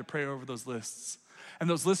gather to pray over those lists. And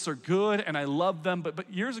those lists are good and I love them,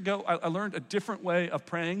 but years ago I learned a different way of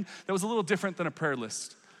praying that was a little different than a prayer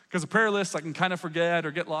list. Because a prayer list, I can kind of forget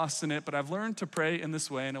or get lost in it, but I've learned to pray in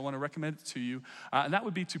this way, and I want to recommend it to you. And that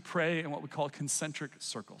would be to pray in what we call concentric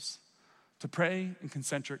circles. To pray in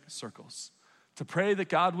concentric circles. To pray that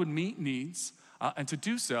God would meet needs, and to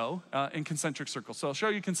do so in concentric circles. So I'll show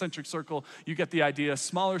you concentric circle. You get the idea,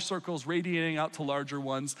 smaller circles radiating out to larger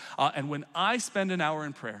ones. And when I spend an hour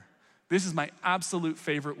in prayer, this is my absolute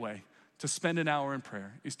favorite way to spend an hour in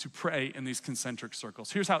prayer, is to pray in these concentric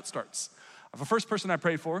circles. Here's how it starts. The first person I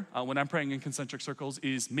pray for when I'm praying in concentric circles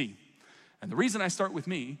is me. And the reason I start with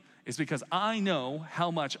me is because I know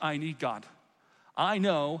how much I need God. I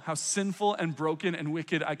know how sinful and broken and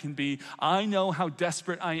wicked I can be. I know how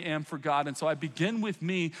desperate I am for God. And so I begin with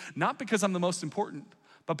me, not because I'm the most important,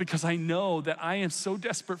 but because I know that I am so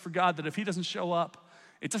desperate for God that if he doesn't show up,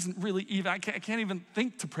 it doesn't really even, I can't even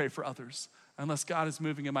think to pray for others unless God is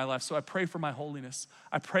moving in my life. So I pray for my holiness.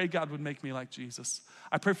 I pray God would make me like Jesus.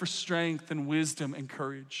 I pray for strength and wisdom and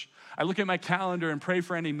courage. I look at my calendar and pray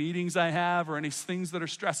for any meetings I have or any things that are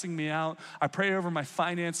stressing me out. I pray over my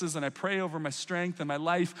finances and I pray over my strength and my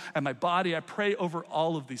life and my body. I pray over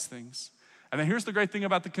all of these things. And then here's the great thing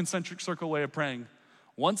about the concentric circle way of praying.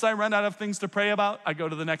 Once I run out of things to pray about, I go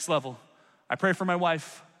to the next level. I pray for my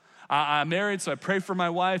wife. I'm married, so I pray for my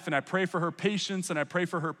wife, and I pray for her patience, and I pray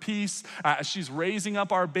for her peace. As she's raising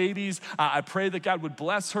up our babies, I pray that God would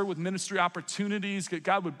bless her with ministry opportunities, that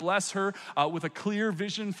God would bless her with a clear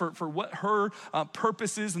vision for what her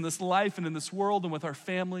purpose is in this life and in this world and with our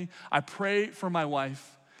family. I pray for my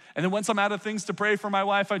wife. And then once I'm out of things to pray for my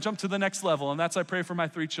wife, I jump to the next level, and that's I pray for my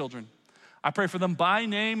 3 children. I pray for them by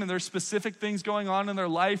name and there's specific things going on in their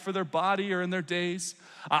life or their body or in their days.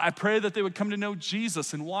 I pray that they would come to know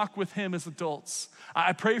Jesus and walk with him as adults.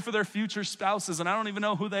 I pray for their future spouses, and I don't even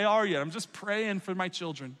know who they are yet. I'm just praying for my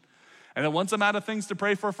children. And then once I'm out of things to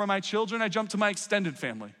pray for my children, I jump to my extended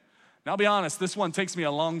family. Now I'll be honest, this one takes me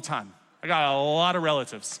a long time. I got a lot of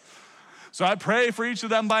relatives. So I pray for each of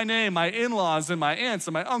them by name, my in-laws and my aunts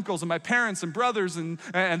and my uncles and my parents and brothers and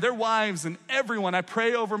their wives and everyone. I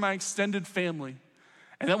pray over my extended family.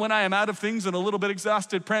 And then when I am out of things and a little bit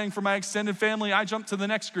exhausted praying for my extended family, I jump to the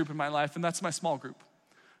next group in my life, and that's my small group.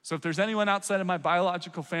 So if there's anyone outside of my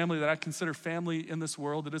biological family that I consider family in this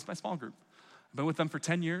world, it is my small group. I've been with them for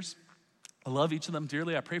 10 years. I love each of them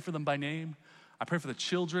dearly. I pray for them by name. I pray for the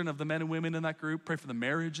children of the men and women in that group, pray for the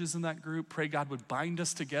marriages in that group, pray God would bind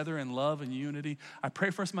us together in love and unity. I pray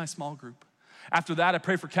for my small group. After that, I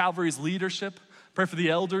pray for Calvary's leadership, pray for the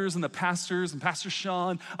elders and the pastors and Pastor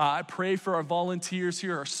Sean. I pray for our volunteers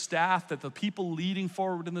here, our staff, that the people leading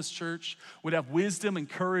forward in this church would have wisdom and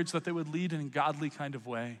courage, that they would lead in a godly kind of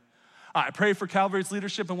way. I pray for Calvary's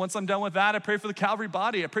leadership, and once I'm done with that, I pray for the Calvary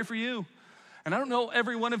body. I pray for you. And I don't know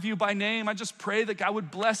every one of you by name. I just pray that God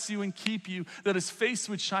would bless you and keep you, that his face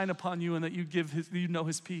would shine upon you, and that you know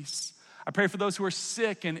his peace. I pray for those who are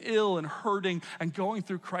sick and ill and hurting and going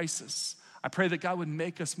through crisis. I pray that God would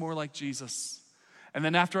make us more like Jesus. And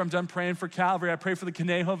then after I'm done praying for Calvary, I pray for the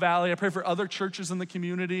Conejo Valley. I pray for other churches in the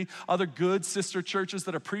community, other good sister churches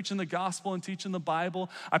that are preaching the gospel and teaching the Bible.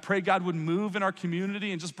 I pray God would move in our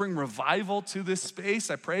community and just bring revival to this space.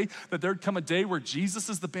 I pray that there'd come a day where Jesus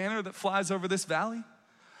is the banner that flies over this valley.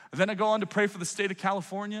 And then I go on to pray for the state of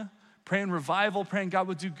California, praying revival, praying God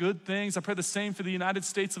would do good things. I pray the same for the United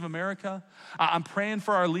States of America. I'm praying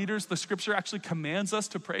for our leaders. The scripture actually commands us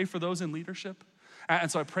to pray for those in leadership. And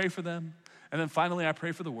so I pray for them. And then finally, I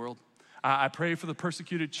pray for the world. I pray for the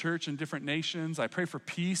persecuted church in different nations. I pray for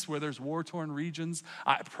peace where there's war-torn regions.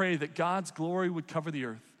 I pray that God's glory would cover the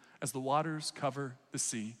earth as the waters cover the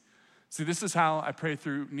sea. See, this is how I pray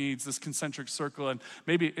through needs, this concentric circle. And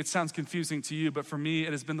maybe it sounds confusing to you, but for me,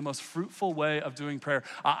 it has been the most fruitful way of doing prayer.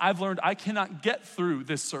 I've learned I cannot get through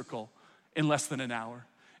this circle in less than an hour.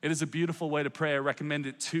 It is a beautiful way to pray. I recommend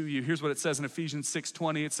it to you. Here's what it says in Ephesians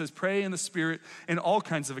 6:20. It says, pray in the Spirit in all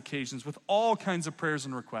kinds of occasions with all kinds of prayers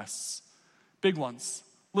and requests. big ones,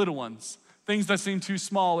 little ones, things that seem too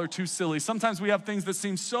small or too silly. Sometimes we have things that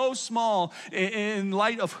seem so small in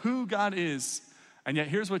light of who God is. And yet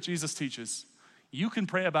here's what Jesus teaches. You can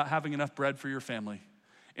pray about having enough bread for your family.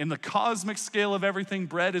 In the cosmic scale of everything,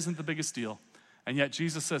 bread isn't the biggest deal. And yet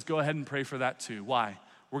Jesus says, go ahead and pray for that too. Why?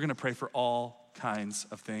 We're gonna pray for all kinds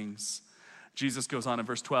of things. Jesus goes on in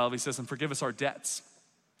verse 12, he says, and forgive us our debts,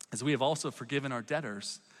 as we have also forgiven our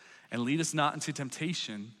debtors. And lead us not into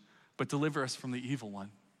temptation, but deliver us from the evil one.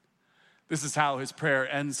 This is how his prayer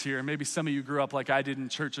ends here. Maybe some of you grew up like I did in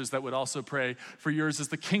churches that would also pray, for yours is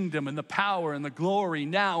the kingdom and the power and the glory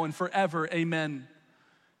now and forever, amen.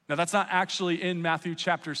 Now that's not actually in Matthew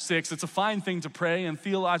chapter 6. It's a fine thing to pray and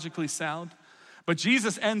theologically sound. But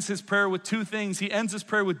Jesus ends his prayer with two things. He ends his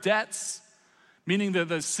prayer with debts, meaning that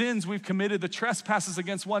the sins we've committed, the trespasses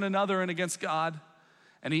against one another and against God.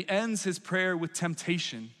 And he ends his prayer with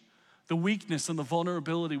temptation, the weakness and the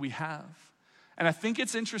vulnerability we have. And I think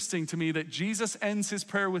it's interesting to me that Jesus ends his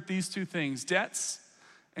prayer with these two things, debts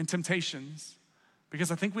and temptations, because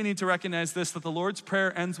I think we need to recognize this, that the Lord's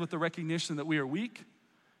Prayer ends with the recognition that we are weak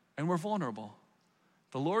and we're vulnerable.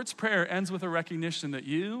 The Lord's Prayer ends with a recognition that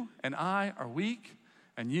you and I are weak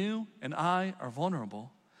and you and I are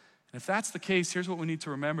vulnerable. And if that's the case, here's what we need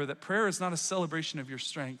to remember, that prayer is not a celebration of your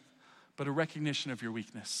strength, but a recognition of your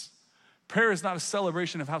weakness. Prayer is not a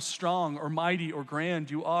celebration of how strong or mighty or grand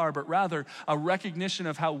you are, but rather a recognition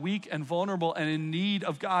of how weak and vulnerable and in need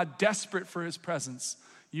of God, desperate for his presence,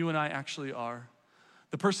 you and I actually are.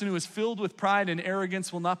 The person who is filled with pride and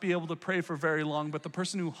arrogance will not be able to pray for very long, but the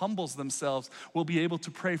person who humbles themselves will be able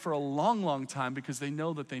to pray for a long, long time because they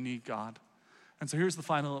know that they need God. And so here's the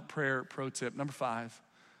final prayer pro tip, number 5,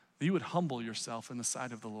 that you would humble yourself in the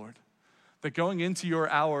sight of the Lord. That going into your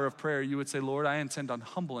hour of prayer, you would say, Lord, I intend on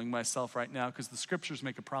humbling myself right now, because the scriptures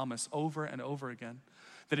make a promise over and over again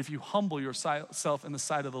that if you humble yourself in the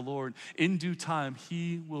sight of the Lord, in due time,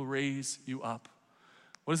 he will raise you up.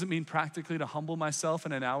 What does it mean practically to humble myself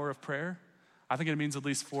in an hour of prayer? I think it means at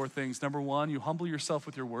least 4 things. Number 1, you humble yourself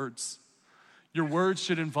with your words. Your words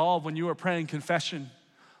should involve, when you are praying, confession.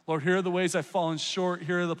 Lord, here are the ways I've fallen short.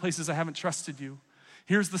 Here are the places I haven't trusted you.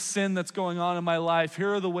 Here's the sin that's going on in my life.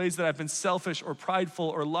 Here are the ways that I've been selfish or prideful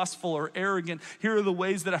or lustful or arrogant. Here are the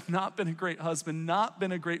ways that I've not been a great husband, not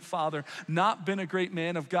been a great father, not been a great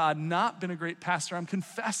man of God, not been a great pastor. I'm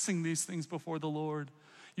confessing these things before the Lord.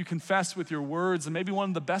 You confess with your words, and maybe one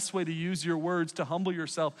of the best way to use your words to humble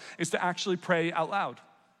yourself is to actually pray out loud.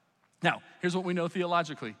 Now, here's what we know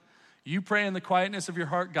theologically. You pray in the quietness of your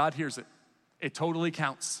heart, God hears it. It totally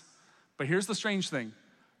counts. But here's the strange thing.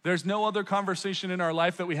 There's no other conversation in our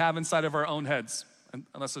life that we have inside of our own heads,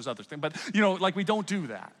 unless there's other things. But, like we don't do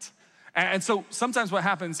that. And so sometimes what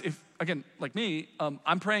happens if, again, like me,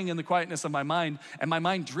 I'm praying in the quietness of my mind, and my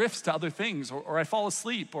mind drifts to other things, or I fall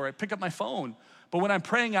asleep, or I pick up my phone. But when I'm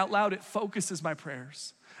praying out loud, it focuses my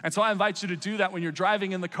prayers. And so I invite you to do that when you're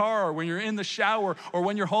driving in the car, or when you're in the shower, or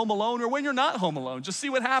when you're home alone, or when you're not home alone. Just see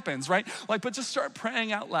what happens, right? But just start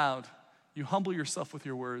praying out loud. You humble yourself with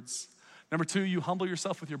your words. Number 2, you humble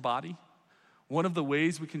yourself with your body. One of the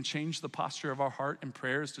ways we can change the posture of our heart in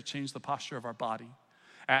prayer is to change the posture of our body.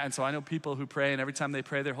 And so I know people who pray, and every time they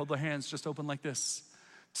pray, they hold their hands just open like this,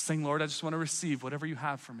 saying, Lord, I just want to receive whatever you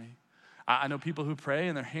have for me. I know people who pray,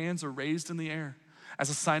 and their hands are raised in the air as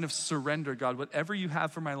a sign of surrender. God, whatever you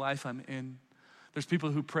have for my life, I'm in. There's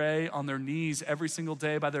people who pray on their knees every single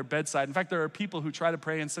day by their bedside. In fact, there are people who try to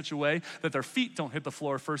pray in such a way that their feet don't hit the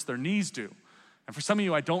floor first, their knees do. And for some of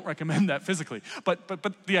you, I don't recommend that physically. But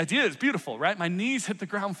the idea is beautiful, right? My knees hit the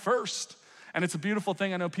ground first. And it's a beautiful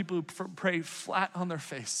thing. I know people who pray flat on their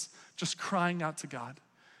face, just crying out to God.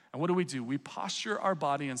 And what do? We posture our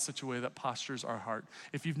body in such a way that postures our heart.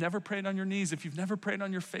 If you've never prayed on your knees, if you've never prayed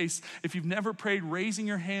on your face, if you've never prayed raising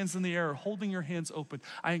your hands in the air or holding your hands open,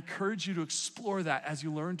 I encourage you to explore that as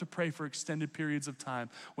you learn to pray for extended periods of time.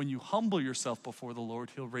 When you humble yourself before the Lord,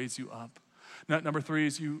 he'll raise you up. Now, number 3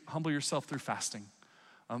 is you humble yourself through fasting.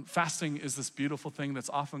 Fasting is this beautiful thing that's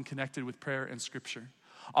often connected with prayer and scripture.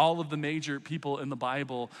 All of the major people in the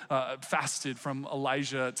Bible fasted, from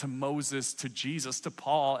Elijah to Moses to Jesus to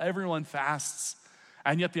Paul. Everyone fasts.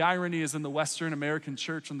 And yet the irony is, in the Western American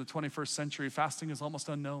church in the 21st century, fasting is almost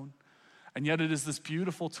unknown. And yet it is this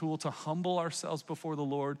beautiful tool to humble ourselves before the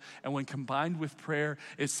Lord. And when combined with prayer,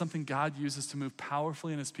 it's something God uses to move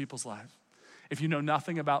powerfully in his people's lives. If you know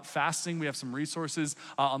nothing about fasting, we have some resources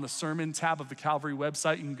on the sermon tab of the Calvary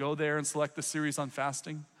website. You can go there and select the series on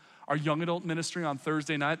fasting. Our young adult ministry on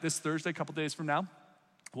Thursday night, this Thursday, a couple days from now,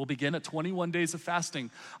 we'll begin a 21 days of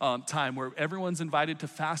fasting time where everyone's invited to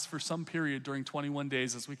fast for some period during 21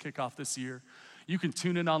 days as we kick off this year. You can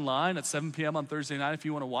tune in online at 7 p.m. on Thursday night if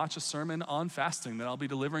you want to watch a sermon on fasting that I'll be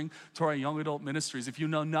delivering to our young adult ministries. If you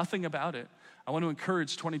know nothing about it, I want to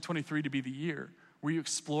encourage 2023 to be the year where you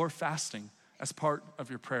explore fasting as part of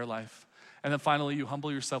your prayer life. And then finally, you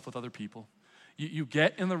humble yourself with other people. You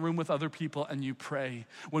get in the room with other people and you pray.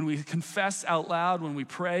 When we confess out loud, when we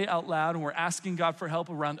pray out loud, and we're asking God for help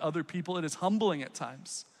around other people, it is humbling at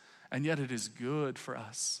times, and yet it is good for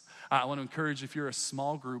us. I want to encourage, if you're a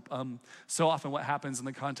small group, so often what happens in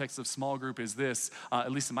the context of small group is this,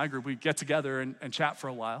 at least in my group, we get together and chat for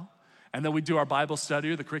a while, and then we do our Bible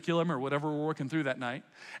study or the curriculum or whatever we're working through that night,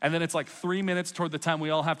 and then it's like 3 minutes toward the time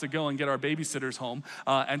we all have to go and get our babysitters home,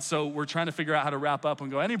 and so we're trying to figure out how to wrap up and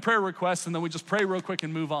go, any prayer requests, and then we just pray real quick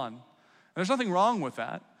and move on. And there's nothing wrong with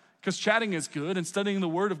that, because chatting is good and studying the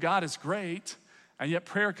Word of God is great. And yet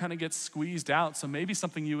prayer kind of gets squeezed out. So maybe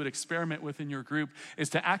something you would experiment with in your group is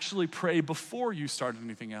to actually pray before you start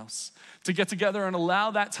anything else. To get together and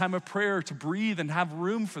allow that time of prayer to breathe and have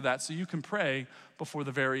room for that so you can pray before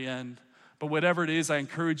the very end. But whatever it is, I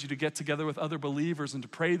encourage you to get together with other believers and to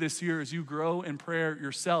pray this year as you grow in prayer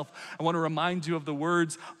yourself. I want to remind you of the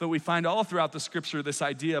words that we find all throughout the scripture, this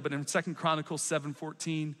idea. But in 2 Chronicles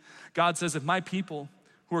 7:14, God says, if my people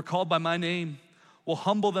who are called by my name will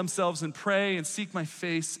humble themselves and pray and seek my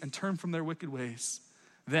face and turn from their wicked ways,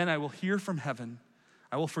 then I will hear from heaven,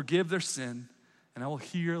 I will forgive their sin, and I will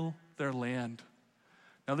heal their land.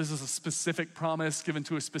 Now, this is a specific promise given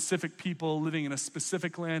to a specific people living in a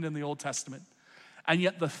specific land in the Old Testament. And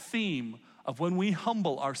yet the theme of when we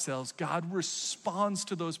humble ourselves, God responds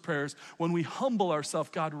to those prayers. When we humble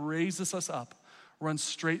ourselves, God raises us up, runs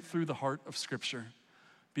straight through the heart of Scripture.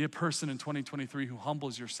 Be a person in 2023 who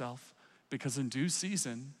humbles yourself, because in due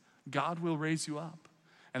season, God will raise you up.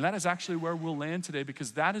 And that is actually where we'll land today,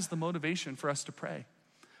 because that is the motivation for us to pray.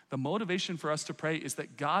 The motivation for us to pray is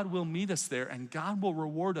that God will meet us there, and God will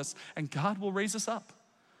reward us, and God will raise us up.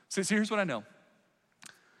 So here's what I know.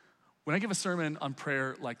 When I give a sermon on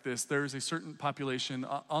prayer like this, there is a certain population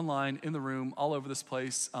online, in the room, all over this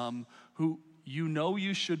place, who you know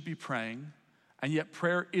you should be praying, and yet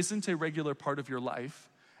prayer isn't a regular part of your life.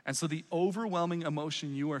 And so the overwhelming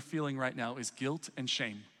emotion you are feeling right now is guilt and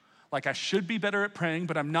shame. Like, I should be better at praying,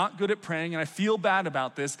 but I'm not good at praying, and I feel bad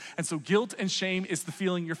about this. And so guilt and shame is the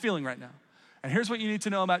feeling you're feeling right now. And here's what you need to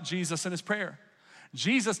know about Jesus and his prayer.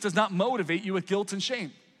 Jesus does not motivate you with guilt and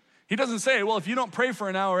shame. He doesn't say, well, if you don't pray for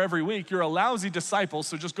an hour every week, you're a lousy disciple,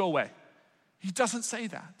 so just go away. He doesn't say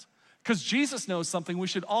that. Because Jesus knows something we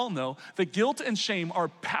should all know, that guilt and shame are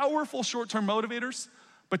powerful short-term motivators,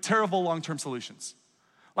 but terrible long-term solutions.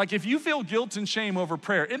 Like, if you feel guilt and shame over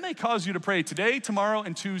prayer, it may cause you to pray today, tomorrow,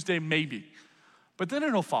 and Tuesday, maybe. But then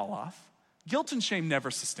it'll fall off. Guilt and shame never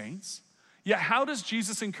sustains. Yet how does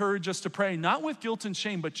Jesus encourage us to pray? Not with guilt and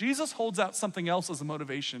shame, but Jesus holds out something else as a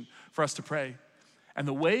motivation for us to pray. And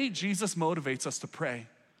the way Jesus motivates us to pray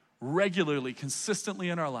regularly, consistently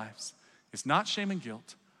in our lives is not shame and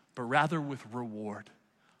guilt, but rather with reward.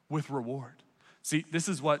 With reward. See, this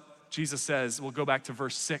is what Jesus says. We'll go back to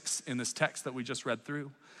verse 6 in this text that we just read through.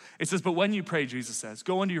 It says, but when you pray, Jesus says,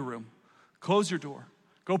 go into your room, close your door,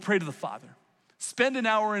 go pray to the Father. Spend an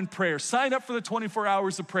hour in prayer. Sign up for the 24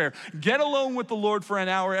 hours of prayer. Get alone with the Lord for an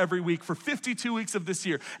hour every week for 52 weeks of this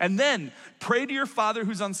year. And then pray to your Father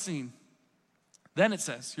who's unseen. Then it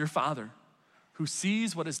says, your Father who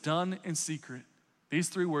sees what is done in secret. These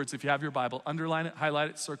three words, if you have your Bible, underline it, highlight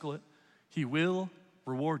it, circle it. He will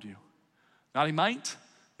reward you. Not he might,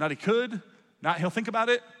 not he could, not he'll think about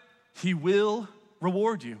it. He will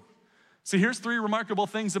reward you. See, here's three remarkable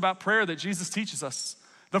things about prayer that Jesus teaches us.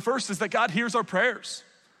 The first is that God hears our prayers.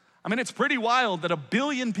 I mean, it's pretty wild that 1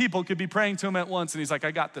 billion people could be praying to him at once, and he's like,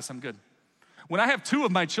 I got this, I'm good. When I have 2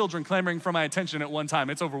 of my children clamoring for my attention at one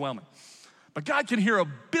time, it's overwhelming. But God can hear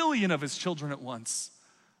 1 billion of his children at once.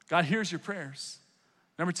 God hears your prayers.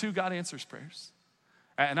 Number 2, God answers prayers.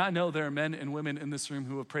 And I know there are men and women in this room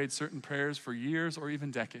who have prayed certain prayers for years or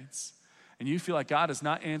even decades. And you feel like God is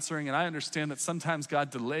not answering, and I understand that sometimes God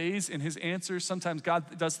delays in his answers, sometimes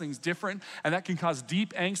God does things different, and that can cause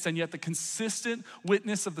deep angst, and yet the consistent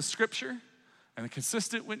witness of the scripture and the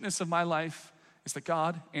consistent witness of my life is that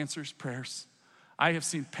God answers prayers. I have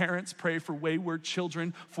seen parents pray for wayward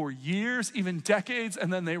children for years, even decades,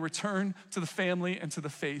 and then they return to the family and to the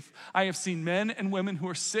faith. I have seen men and women who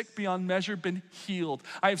are sick beyond measure been healed.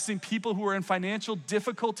 I have seen people who are in financial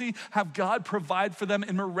difficulty have God provide for them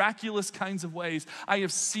in miraculous kinds of ways. I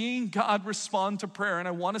have seen God respond to prayer, and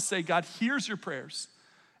I want to say God hears your prayers,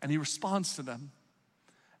 and he responds to them.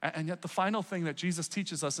 And yet the final thing that Jesus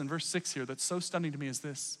teaches us in verse 6 here that's so stunning to me is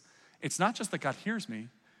this. It's not just that God hears me.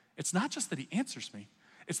 It's not just that he answers me.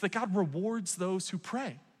 It's that God rewards those who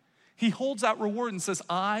pray. He holds out reward and says,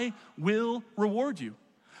 I will reward you.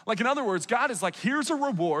 Like, in other words, God is like, here's a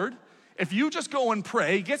reward. If you just go and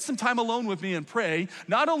pray, get some time alone with me and pray,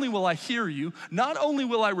 not only will I hear you, not only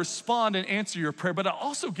will I respond and answer your prayer, but I'll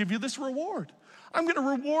also give you this reward. I'm gonna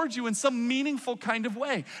reward you in some meaningful kind of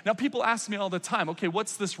way. Now, people ask me all the time, okay,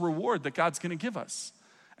 what's this reward that God's gonna give us?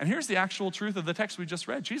 And here's the actual truth of the text we just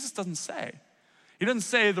read. Jesus doesn't say. He doesn't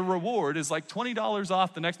say the reward is like $20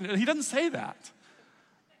 off the next, he doesn't say that.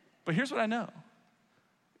 But here's what I know.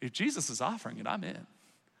 If Jesus is offering it, I'm in.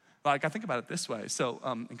 Like, I think about it this way. So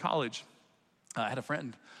in college, I had a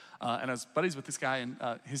friend, and I was buddies with this guy, and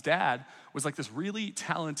his dad was like this really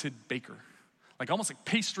talented baker, like almost like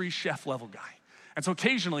pastry chef level guy. And so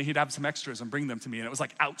occasionally he'd have some extras and bring them to me, and it was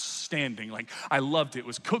like outstanding. Like, I loved it. It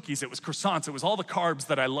was cookies, it was croissants, it was all the carbs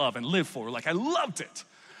that I love and live for. Like, I loved it.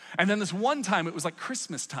 And then this one time, it was like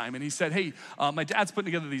Christmas time, and he said, hey, my dad's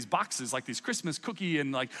putting together these boxes, like these Christmas cookie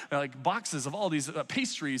and like boxes of all these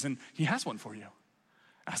pastries, and he has one for you.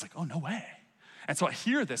 And I was like, oh, no way. And so I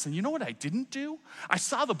hear this, and you know what I didn't do? I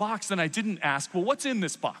saw the box, and I didn't ask, well, what's in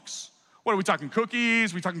this box? What are we talking,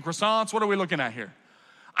 cookies? Are we talking croissants? What are we looking at here?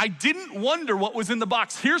 I didn't wonder what was in the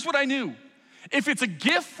box. Here's what I knew. If it's a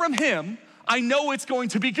gift from him, I know it's going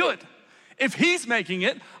to be good. If he's making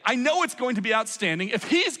it, I know it's going to be outstanding. If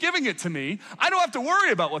he's giving it to me, I don't have to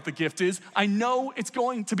worry about what the gift is. I know it's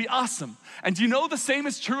going to be awesome. And do you know the same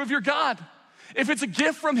is true of your God? If it's a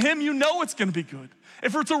gift from him, you know it's gonna be good.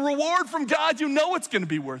 If it's a reward from God, you know it's gonna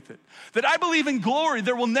be worth it. That I believe in glory,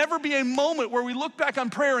 there will never be a moment where we look back on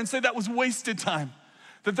prayer and say that was wasted time.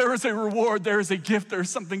 That there is a reward, there is a gift, there is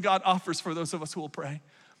something God offers for those of us who will pray.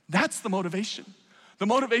 That's the motivation. The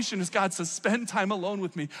motivation is God says, spend time alone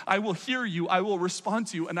with me. I will hear you, I will respond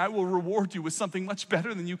to you, and I will reward you with something much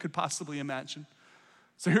better than you could possibly imagine.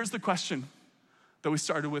 So here's the question that we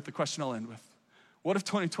started with, the question I'll end with. What if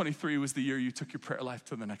 2023 was the year you took your prayer life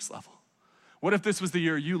to the next level? What if this was the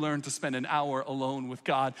year you learned to spend an hour alone with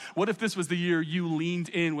God? What if this was the year you leaned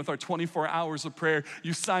in with our 24 hours of prayer?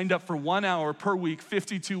 You signed up for 1 hour per week,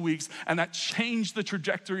 52 weeks, and that changed the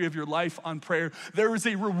trajectory of your life on prayer. There is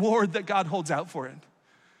a reward that God holds out for it.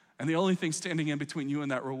 And the only thing standing in between you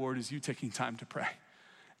and that reward is you taking time to pray.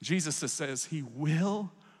 Jesus says he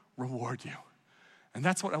will reward you. And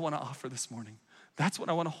that's what I want to offer this morning. That's what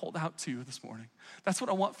I want to hold out to you this morning. That's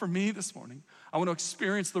what I want for me this morning. I want to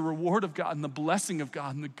experience the reward of God and the blessing of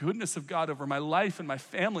God and the goodness of God over my life and my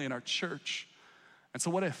family and our church. And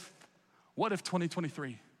so what if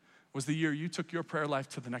 2023 was the year you took your prayer life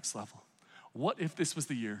to the next level? What if this was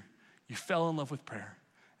the year you fell in love with prayer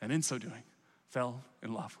and in so doing, fell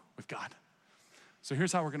in love with God? So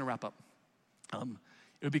here's how we're gonna wrap up.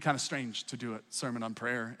 It would be kind of strange to do a sermon on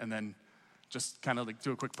prayer and then just kind of like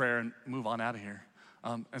do a quick prayer and move on out of here.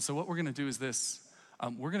 And so what we're gonna do is this.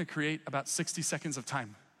 We're gonna create about 60 seconds of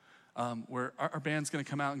time where our band's gonna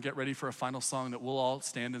come out and get ready for a final song that we'll all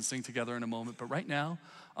stand and sing together in a moment. But right now,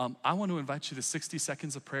 I want to invite you to 60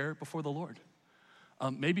 seconds of prayer before the Lord.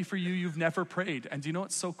 Maybe for you, you've never prayed. And do you know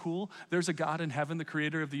what's so cool? There's a God in heaven, the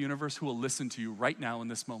creator of the universe, who will listen to you right now in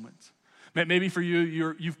this moment. Maybe for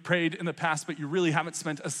you, you've prayed in the past, but you really haven't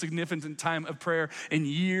spent a significant time of prayer in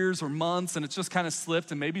years or months, and it's just kind of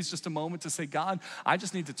slipped, and maybe it's just a moment to say, God, I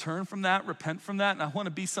just need to turn from that, repent from that, and I want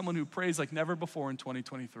to be someone who prays like never before in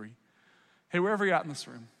 2023. Hey, wherever you're at in this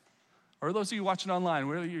room, or those of you watching online,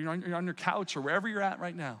 whether you're on your couch or wherever you're at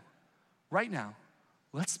right now,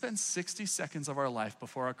 let's spend 60 seconds of our life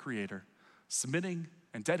before our Creator, submitting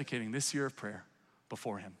and dedicating this year of prayer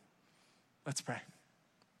before Him. Let's pray.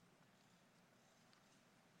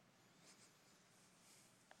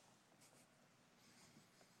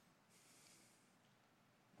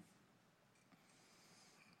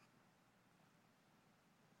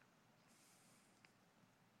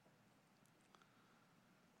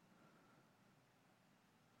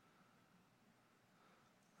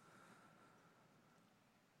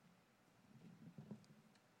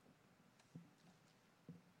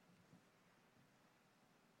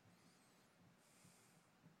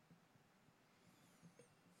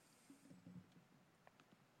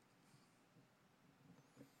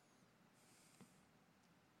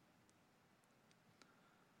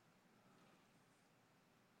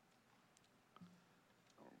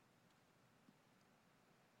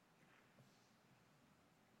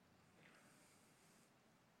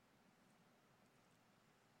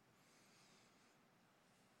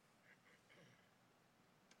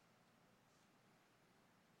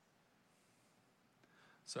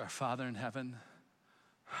 So our Father in heaven,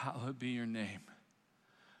 hallowed be your name.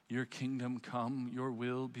 Your kingdom come, your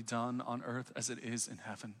will be done on earth as it is in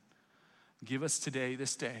heaven. Give us today,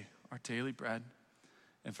 this day, our daily bread,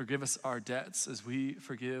 and forgive us our debts as we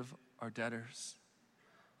forgive our debtors.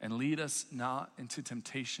 And lead us not into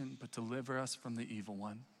temptation, but deliver us from the evil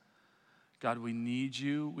one. God, we need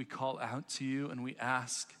you, we call out to you, and we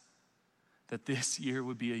ask that this year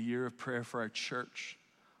would be a year of prayer for our church,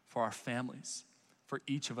 for our families, for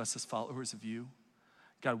each of us as followers of you.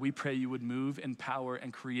 God, we pray you would move in power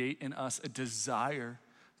and create in us a desire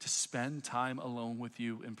to spend time alone with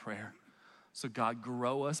you in prayer. So God,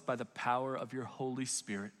 grow us by the power of your Holy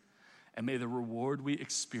Spirit, and may the reward we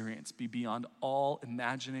experience be beyond all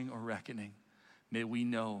imagining or reckoning. May we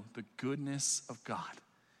know the goodness of God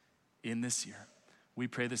in this year. We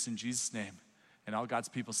pray this in Jesus' name. And all God's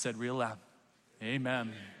people said real loud,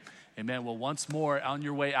 amen. Amen. Well, once more, on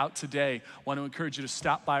your way out today, I want to encourage you to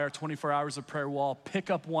stop by our 24 hours of prayer wall. Pick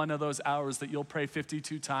up one of those hours that you'll pray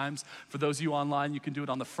 52 times. For those of you online, you can do it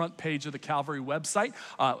on the front page of the Calvary website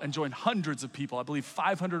and join hundreds of people. I believe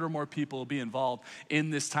 500 or more people will be involved in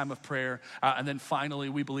this time of prayer. And then finally,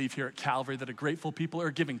 we believe here at Calvary that a grateful people are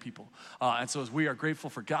a giving people. And so as we are grateful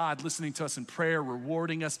for God listening to us in prayer,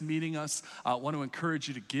 rewarding us, meeting us, I want to encourage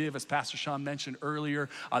you to give, as Pastor Sean mentioned earlier,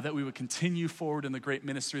 that we would continue forward in the great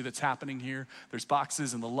ministry that's happening here. There's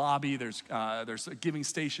boxes in the lobby. There's a giving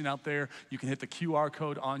station out there. You can hit the QR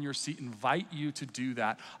code on your seat. Invite you to do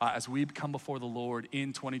that as we come before the Lord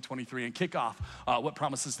in 2023 and kick off what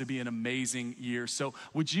promises to be an amazing year. So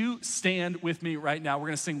would you stand with me right now? We're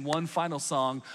going to sing one final song.